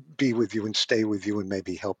be with you and stay with you and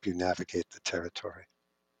maybe help you navigate the territory.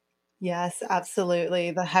 Yes, absolutely.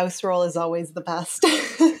 The house role is always the best.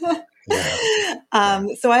 Yeah.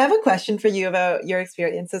 So I have a question for you about your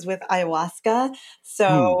experiences with ayahuasca. Hmm.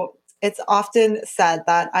 So it's often said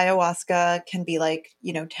that ayahuasca can be like,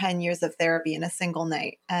 10 years of therapy in a single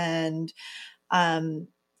night. And um,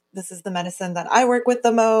 this is the medicine that I work with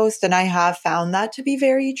the most. And I have found that to be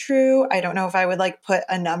very true. I don't know if I would like put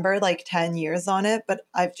a number like 10 years on it, but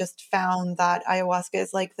I've just found that ayahuasca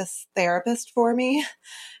is like this therapist for me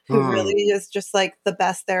who Hmm. really is just like the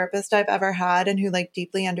best therapist I've ever had and who like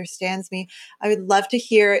deeply understands me. I would love to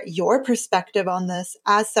hear your perspective on this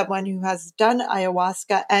as someone who has done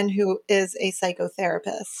ayahuasca and who is a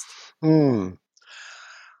psychotherapist. Hmm.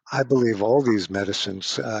 I believe all these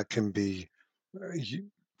medicines can be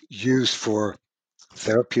used for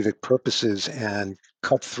therapeutic purposes and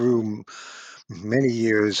cut through many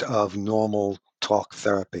years of normal talk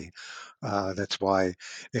therapy. That's why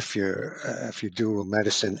if you do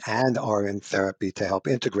medicine and are in therapy to help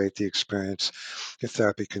integrate the experience, your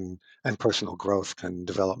therapy can and personal growth can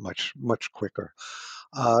develop much quicker.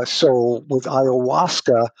 So with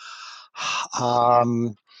ayahuasca,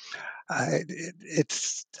 um,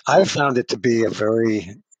 I found it to be a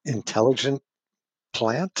very intelligent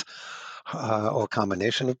plant, or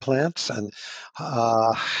combination of plants,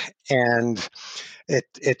 uh, and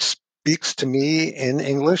it speaks to me in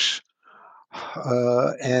English,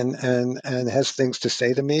 and has things to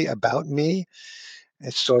say to me about me.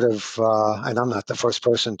 It's sort of, and I'm not the first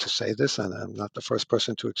person to say this, and I'm not the first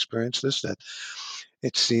person to experience this. That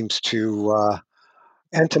it seems to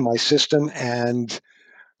enter my system and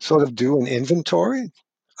sort of do an inventory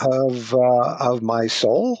of my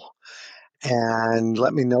soul, and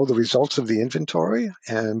let me know the results of the inventory,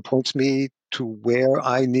 and points me to where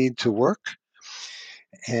I need to work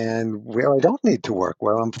and where I don't need to work,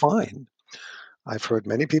 where I'm fine. I've heard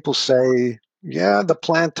many people say, yeah, the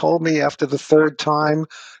plant told me after the third time,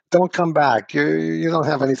 don't come back. You don't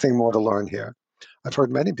have anything more to learn here. I've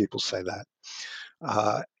heard many people say that.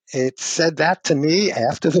 Uh, it said that to me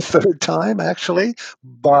after the third time, actually,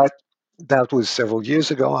 but that was several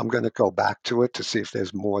years ago. I'm going to go back to it to see if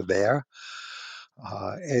there's more there.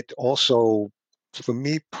 It also, for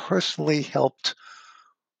me personally, helped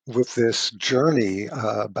with this journey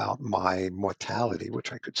about my mortality,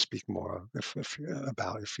 which I could speak more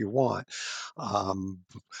about if you want, um,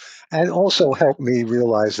 and also helped me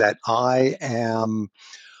realize that I am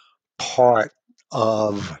part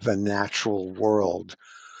of the natural world,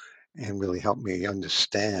 and really helped me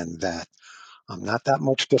understand that I'm not that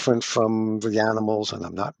much different from the animals, and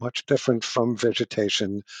I'm not much different from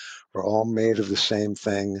vegetation. We're all made of the same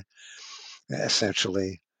thing,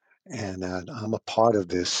 essentially, and that I'm a part of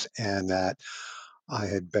this, and that I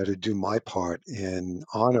had better do my part in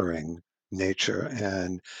honoring nature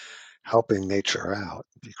and helping nature out,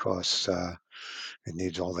 because it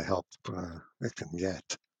needs all the help it can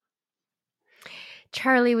get.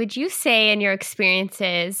 Charlie, would you say in your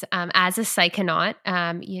experiences as a psychonaut,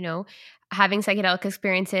 having psychedelic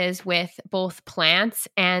experiences with both plants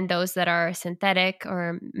and those that are synthetic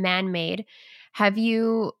or man made, have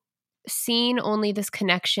you seen only this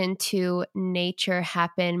connection to nature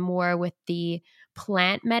happen more with the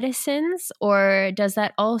plant medicines, or does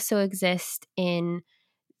that also exist in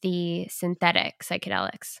the synthetic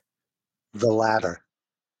psychedelics? The latter.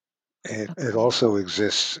 It Okay. also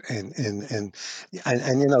exists and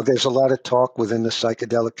there's a lot of talk within the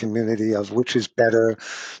psychedelic community of which is better,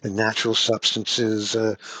 the natural substances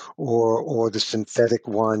or the synthetic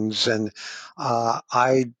ones, and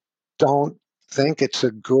I don't think it's a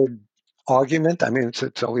good argument. I mean,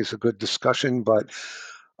 it's always a good discussion, but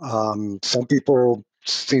some people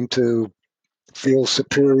seem to feel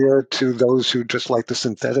superior to those who just like the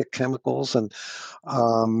synthetic chemicals, and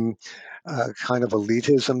um, kind of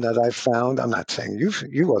elitism that I've found. I'm not saying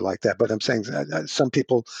you are like that, but I'm saying some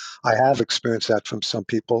people, I have experienced that from some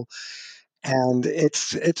people, and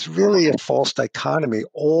it's really a false dichotomy.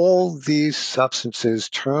 All these substances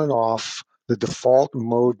turn off the default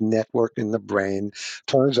mode network in the brain,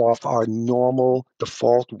 turns off our normal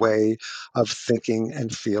default way of thinking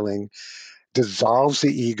and feeling, dissolves the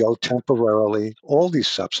ego temporarily. All these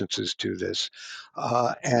substances do this,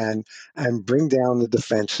 and bring down the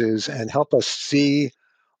defenses and help us see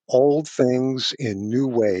old things in new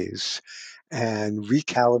ways and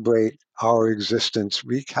recalibrate our existence,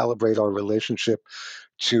 recalibrate our relationship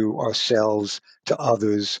to ourselves, to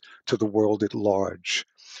others, to the world at large.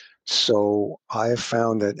 So I have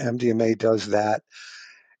found that MDMA does that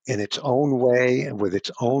in its own way and with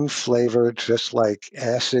its own flavor, just like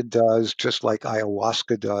acid does, just like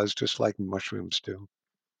ayahuasca does, just like mushrooms do.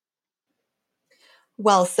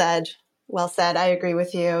 Well said. Well said. I agree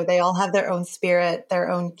with you. They all have their own spirit, their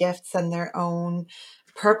own gifts, and their own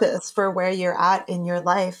purpose for where you're at in your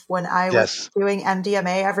life. When I was Yes. doing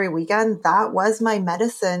MDMA every weekend, that was my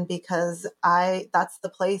medicine because that's the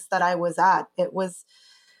place that I was at. It was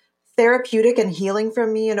therapeutic and healing for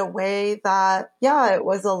me in a way that, yeah, it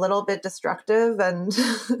was a little bit destructive and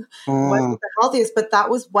Mm, wasn't the healthiest, but that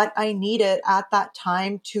was what I needed at that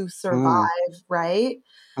time to mm, survive, right?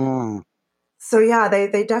 mm. So yeah, they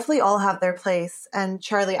definitely all have their place. And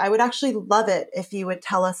Charlie, I would actually love it if you would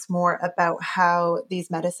tell us more about how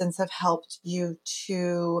these medicines have helped you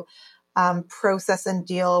to process and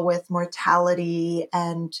deal with mortality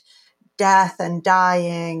and death and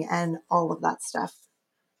dying and all of that stuff.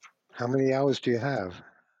 How many hours do you have?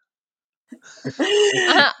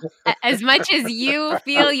 Uh, as much as you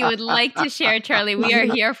feel you would like to share, Charlie, we are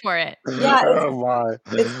here for it. Yeah, Oh my.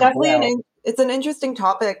 it's definitely Wow. it's an interesting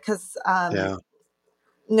topic because Yeah,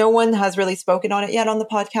 no one has really spoken on it yet on the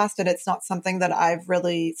podcast, and it's not something that I've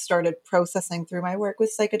really started processing through my work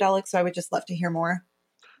with psychedelics. So I would just love to hear more.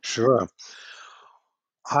 sure.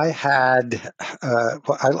 I had,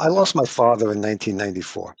 I lost my father in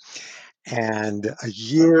 1994. And a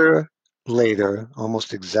year later,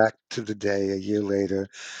 almost exact to the day, a year later,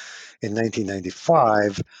 in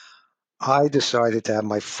 1995, I decided to have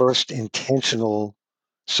my first intentional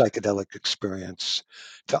psychedelic experience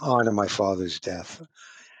to honor my father's death.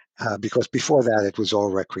 Because before that, it was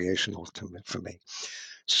all recreational for me.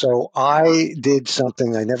 So I did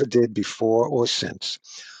something I never did before or since.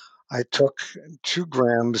 I took 2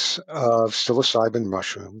 grams of psilocybin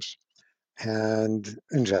mushrooms and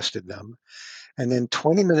ingested them. And then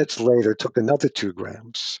 20 minutes later, took another 2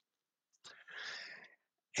 grams.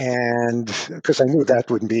 And because I knew that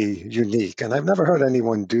would be unique. And I've never heard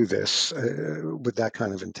anyone do this with that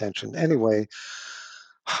kind of intention. Anyway,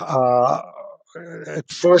 uh, at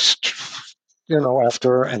first,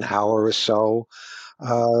 after an hour or so,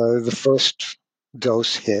 the first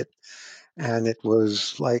dose hit, and it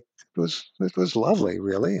was like it was lovely,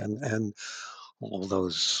 really, and all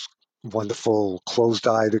those wonderful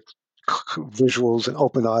closed-eyed visuals and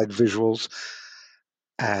open-eyed visuals.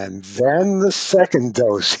 And then the second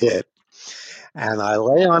dose hit, and I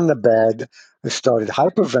lay on the bed. I started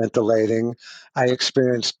hyperventilating. I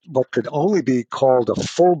experienced what could only be called a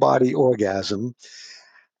full body orgasm,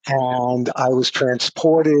 and I was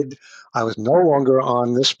transported. I was no longer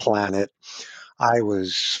on this planet. I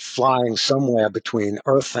was flying somewhere between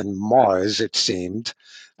Earth and Mars, it seemed,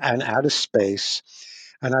 and outer space.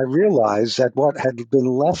 And I realized that what had been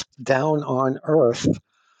left down on Earth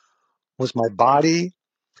was my body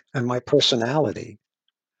and my personality,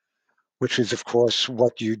 which is, of course,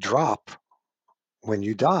 what you drop when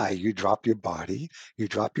you die. You drop your body, you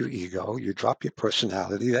drop your ego, you drop your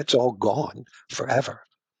personality. That's all gone forever.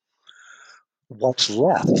 What's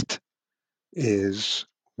left is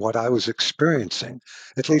what I was experiencing.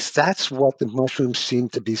 At least that's what the mushrooms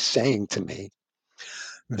seemed to be saying to me,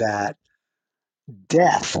 that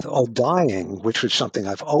death or dying, which was something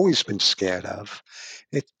I've always been scared of,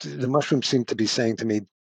 the mushrooms seemed to be saying to me,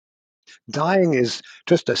 dying is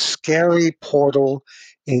just a scary portal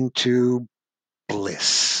into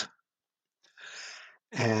bliss.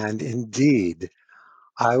 And indeed,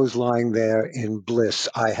 I was lying there in bliss.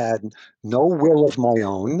 I had no will of my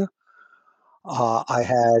own. I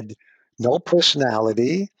had no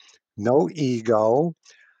personality, no ego.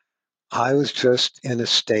 I was just in a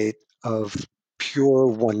state of pure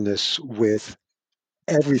oneness with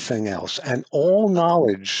everything else. And all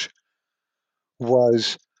knowledge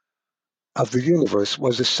was of the universe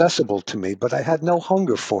was accessible to me, but I had no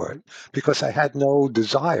hunger for it because I had no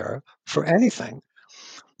desire for anything,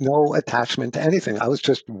 no attachment to anything. I was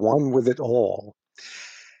just one with it all.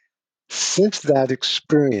 Since that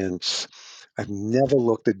experience, I've never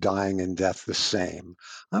looked at dying and death the same.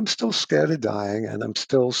 I'm still scared of dying and I'm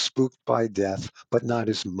still spooked by death, but not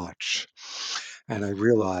as much. And I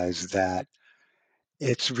realize that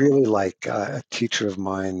it's really like a teacher of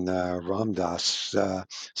mine, Ram Dass,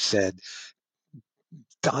 said,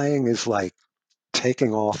 dying is like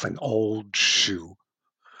taking off an old shoe.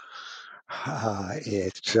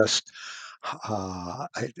 It's just,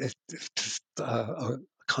 it's just a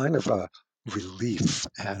kind of a relief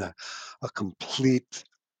and a complete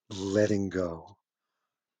letting go.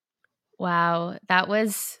 Wow, that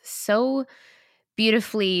was so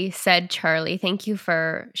beautifully said, Charlie. Thank you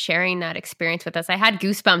for sharing that experience with us. I had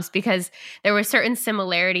goosebumps because there were certain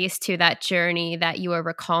similarities to that journey that you were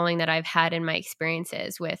recalling that I've had in my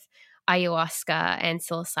experiences with ayahuasca and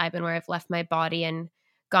psilocybin, where I've left my body and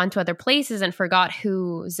gone to other places and forgot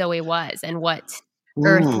who Zoe was and what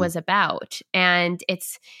Earth Mm, was about. And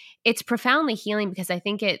it's profoundly healing because I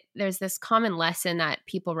think there's this common lesson that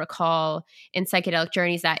people recall in psychedelic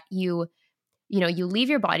journeys that you leave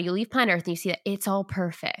your body, you leave planet Earth, and you see that it's all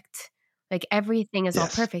perfect. Like everything is all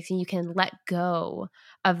yes, perfect, and you can let go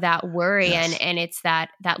of that worry, and yes, and it's that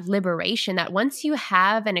liberation that once you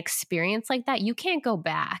have an experience like that, you can't go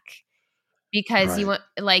back because right.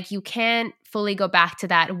 you can't fully go back to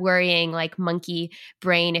that worrying like monkey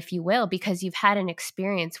brain, if you will, because you've had an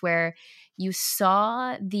experience where you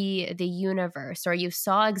saw the universe or you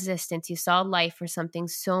saw existence, you saw life or something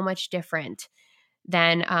so much different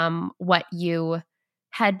than what you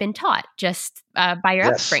had been taught just by your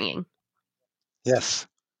Yes, upbringing. yes,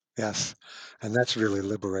 yes. And that's really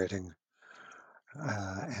liberating.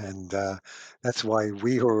 And that's why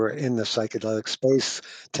we who are in the psychedelic space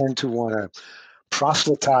tend to want to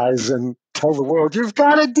proselytize and tell the world, you've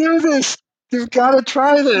got to do this. You've got to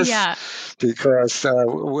try this, Yeah. because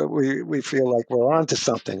we feel like we're onto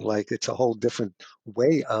something, like it's a whole different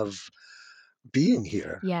way of being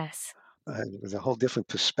here, Yes. with a whole different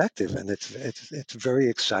perspective, and it's very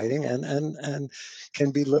exciting and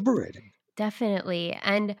can be liberating. Definitely.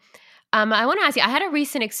 And I want to ask you, I had a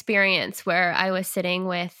recent experience where I was sitting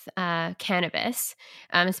with cannabis,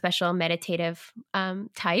 a special meditative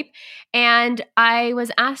type, and I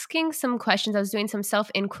was asking some questions. I was doing some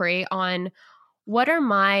self inquiry on what are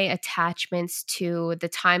my attachments to the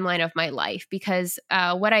timeline of my life, because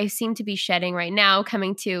what I seem to be shedding right now,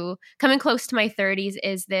 coming close to my 30s,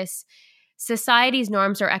 is this society's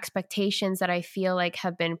norms or expectations that I feel like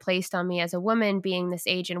have been placed on me as a woman being this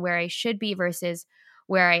age and where I should be versus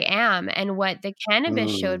where I am. And what the cannabis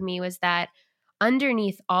showed Mm, me was that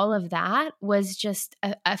underneath all of that was just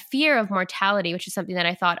a fear of mortality, which is something that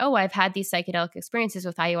I thought, oh, I've had these psychedelic experiences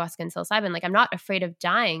with ayahuasca and psilocybin. Like, I'm not afraid of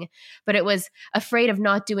dying, but it was afraid of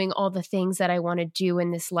not doing all the things that I want to do in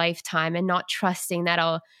this lifetime and not trusting that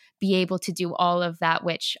I'll be able to do all of that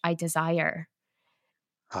which I desire.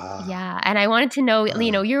 ah, Yeah, and I wanted to know, uh,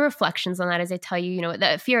 your reflections on that as I tell you,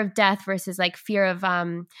 the fear of death versus like fear of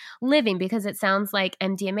living, because it sounds like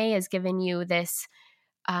MDMA has given you this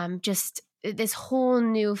just this whole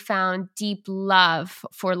newfound deep love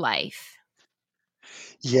for life.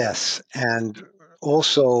 yes, and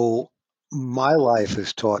also. my life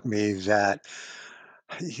has taught me that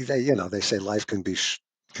they say life can be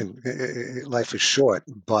life is short,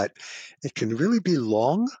 but it can really be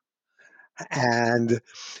long, and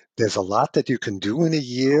there's a lot that you can do in a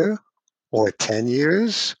year or 10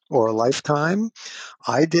 years or a lifetime.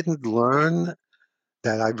 I didn't learn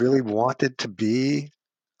that I really wanted to be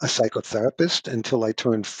a psychotherapist until I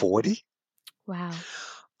turned 40. Wow.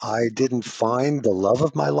 I didn't find the love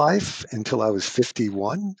of my life until I was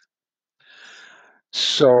 51.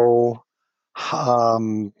 So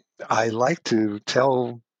um, I like to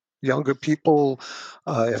tell younger people,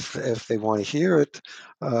 if they want to hear it,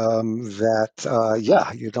 that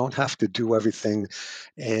yeah, you don't have to do everything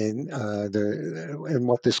in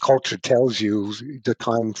what this culture tells you the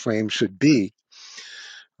time frame should be.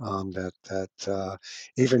 That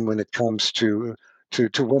even when it comes to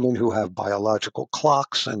women who have biological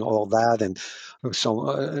clocks and all that, and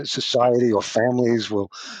so society or families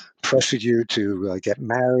will pressure you to get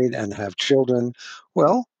married and have children.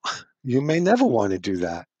 Well, you may never want to do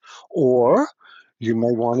that. Or you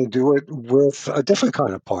may want to do it with a different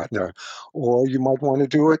kind of partner, or you might want to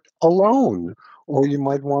do it alone, or you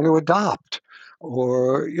might want to adopt,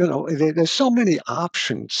 or, there's so many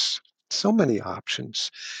options.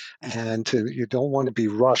 And you don't want to be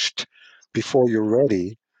rushed before you're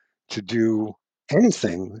ready to do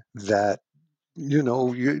anything that you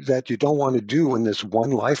don't want to do in this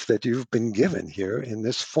one life that you've been given here in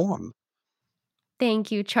this form.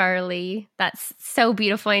 Thank you, Charlie. That's so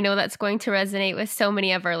beautiful. I know that's going to resonate with so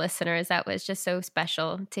many of our listeners. That was just so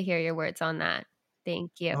special to hear your words on that.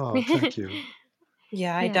 Thank you. Oh, thank you.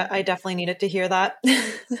 Yeah, Yeah. I definitely needed to hear that.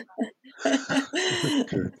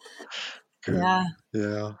 Good, good. Yeah.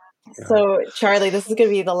 Yeah, yeah. So, Charlie, this is going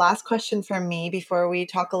to be the last question from me before we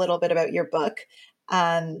talk a little bit about your book.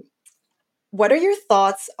 Um, what are your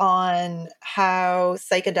thoughts on how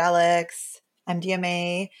psychedelics,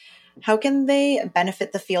 MDMA, how can they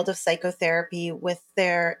benefit the field of psychotherapy with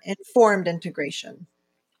their informed integration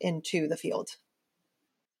into the field?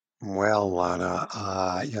 Well, Lana,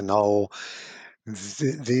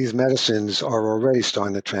 these medicines are already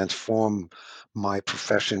starting to transform my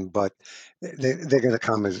profession, but they're going to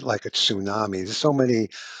come as like a tsunami. There's so many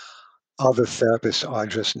other therapists are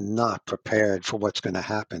just not prepared for what's going to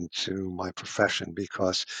happen to my profession,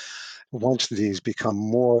 because once these become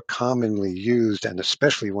more commonly used, and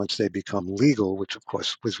especially once they become legal, which of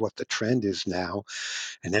course is what the trend is now,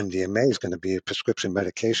 and MDMA is going to be a prescription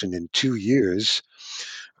medication in 2 years,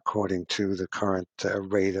 according to the current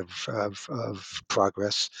rate of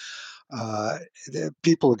progress. Uh,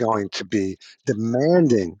 People are going to be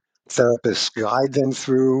demanding therapists guide them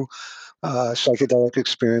through psychedelic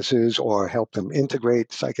experiences or help them integrate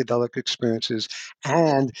psychedelic experiences.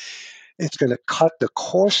 And it's going to cut the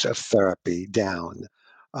course of therapy down,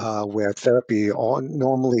 where therapy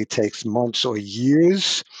normally takes months or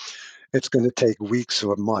years. It's going to take weeks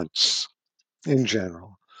or months in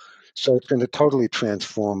general. So it's going to totally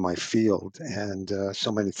transform my field. And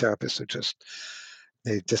so many therapists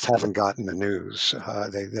they just haven't gotten the news.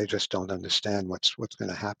 They just don't understand what's going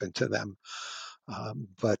to happen to them.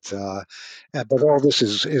 But all this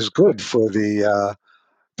is good for the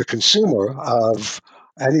consumer of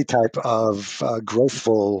any type of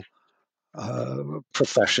growthful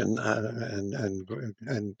profession,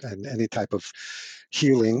 and any type of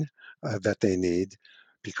healing that they need,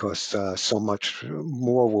 because so much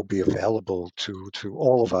more will be available to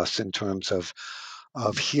all of us in terms of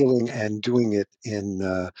healing and doing it in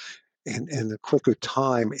a quicker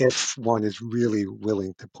time if one is really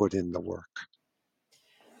willing to put in the work.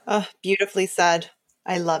 Oh, beautifully said.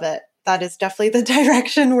 I love it. That is definitely the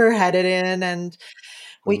direction we're headed in. And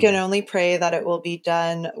we can only pray that it will be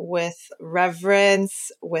done with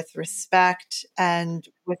reverence, with respect, and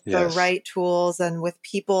with the Yes. right tools, and with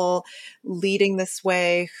people leading this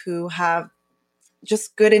way who have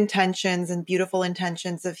just good intentions and beautiful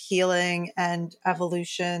intentions of healing and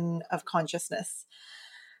evolution of consciousness.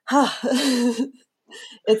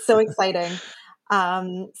 It's so exciting.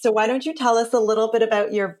 So, why don't you tell us a little bit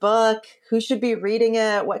about your book? Who should be reading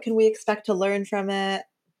it? What can we expect to learn from it?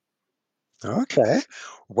 Okay.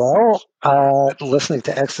 Well, listening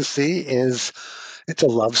to Ecstasy it's a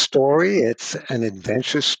love story. It's an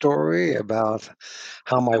adventure story about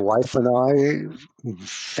how my wife and I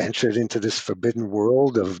ventured into this forbidden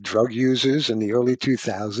world of drug users in the early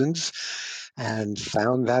 2000s and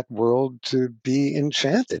found that world to be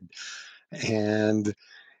enchanted. And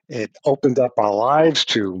it opened up our lives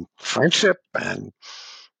to friendship and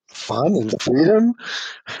fun and freedom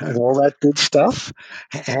and all that good stuff.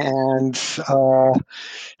 And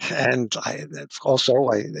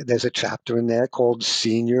there's a chapter in there called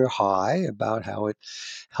Senior High about how it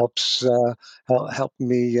helps help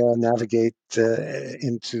me navigate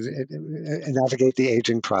navigate the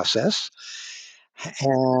aging process.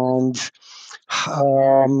 And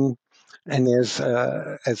um, and there's,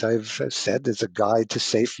 as I've said, there's a guide to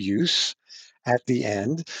safe use at the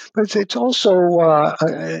end. But it's also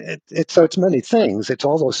it's many things. It's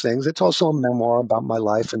all those things. It's also a memoir about my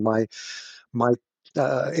life and my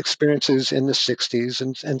experiences in the 60s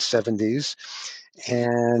and 70s,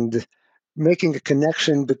 and making a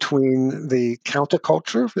connection between the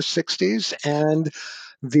counterculture of the 60s and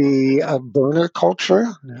the burner culture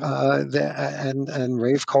and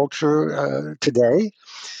rave culture today,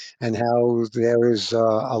 and how there is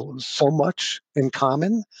so much in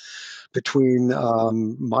common between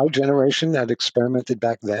my generation that experimented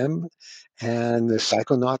back then and the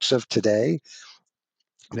psychonauts of today.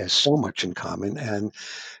 There's so much in common, and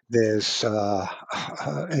there's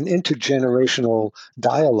an intergenerational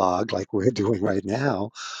dialogue like we're doing right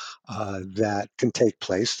now that can take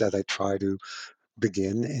place, that I try to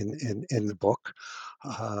begin in the book,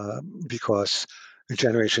 because the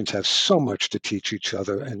generations have so much to teach each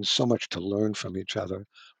other and so much to learn from each other.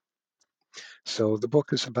 So the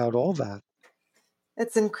book is about all that.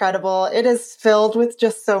 It's incredible. It is filled with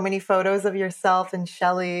just so many photos of yourself and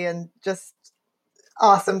Shelley and just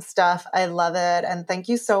awesome stuff. I love it. And thank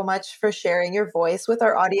you so much for sharing your voice with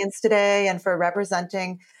our audience today and for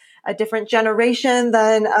representing a different generation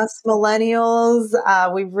than us millennials.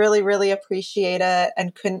 We really, really appreciate it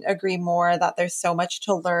and couldn't agree more that there's so much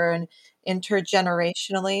to learn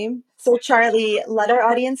intergenerationally. So Charlie, let our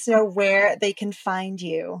audience know where they can find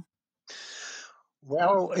you.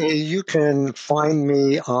 Well, you can find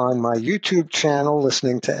me on my YouTube channel,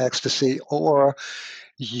 Listening to Ecstasy, or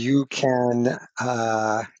you can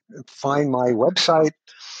find my website,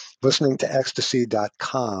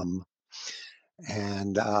 listeningtoecstasy.com,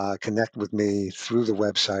 and connect with me through the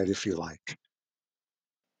website if you like.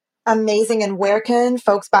 Amazing. And where can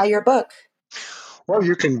folks buy your book? Well,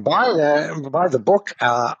 you can buy the book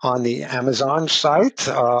on the Amazon site,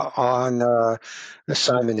 on the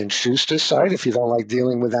Simon & Schuster site. If you don't like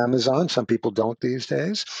dealing with Amazon, some people don't these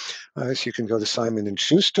days. So you can go to Simon &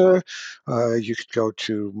 Schuster. You could go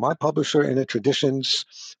to my publisher, Inner Traditions.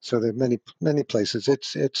 So there are many places.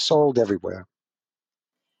 It's sold everywhere.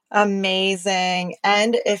 Amazing.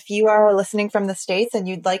 And if you are listening from the States and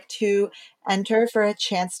you'd like to enter for a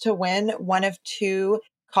chance to win one of 2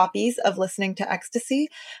 copies of Listening to Ecstasy,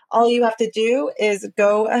 all you have to do is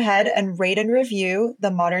go ahead and rate and review the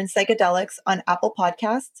Modern Psychedelics on Apple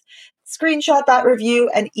Podcasts. Screenshot that review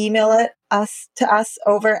and email it to us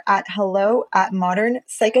over at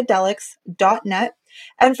hello@modernpsychedelics.net.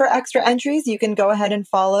 And for extra entries, you can go ahead and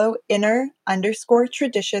follow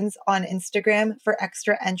inner_traditions on Instagram for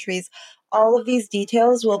extra entries. All of these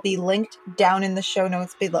details will be linked down in the show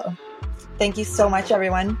notes below. Thank you so much,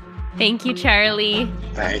 everyone. Thank you, Charlie.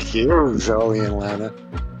 Thank you, Zoe and Lana.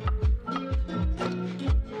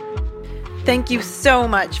 Thank you so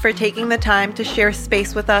much for taking the time to share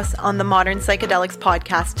space with us on the Modern Psychedelics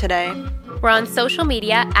podcast today. We're on social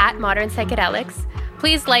media at Modern Psychedelics.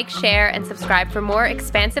 Please like, share, and subscribe for more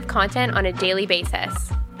expansive content on a daily basis.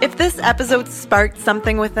 If this episode sparked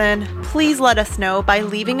something within, please let us know by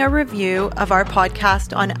leaving a review of our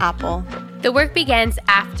podcast on Apple. The work begins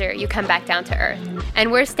after you come back down to earth,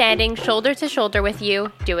 and we're standing shoulder to shoulder with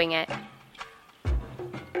you doing it.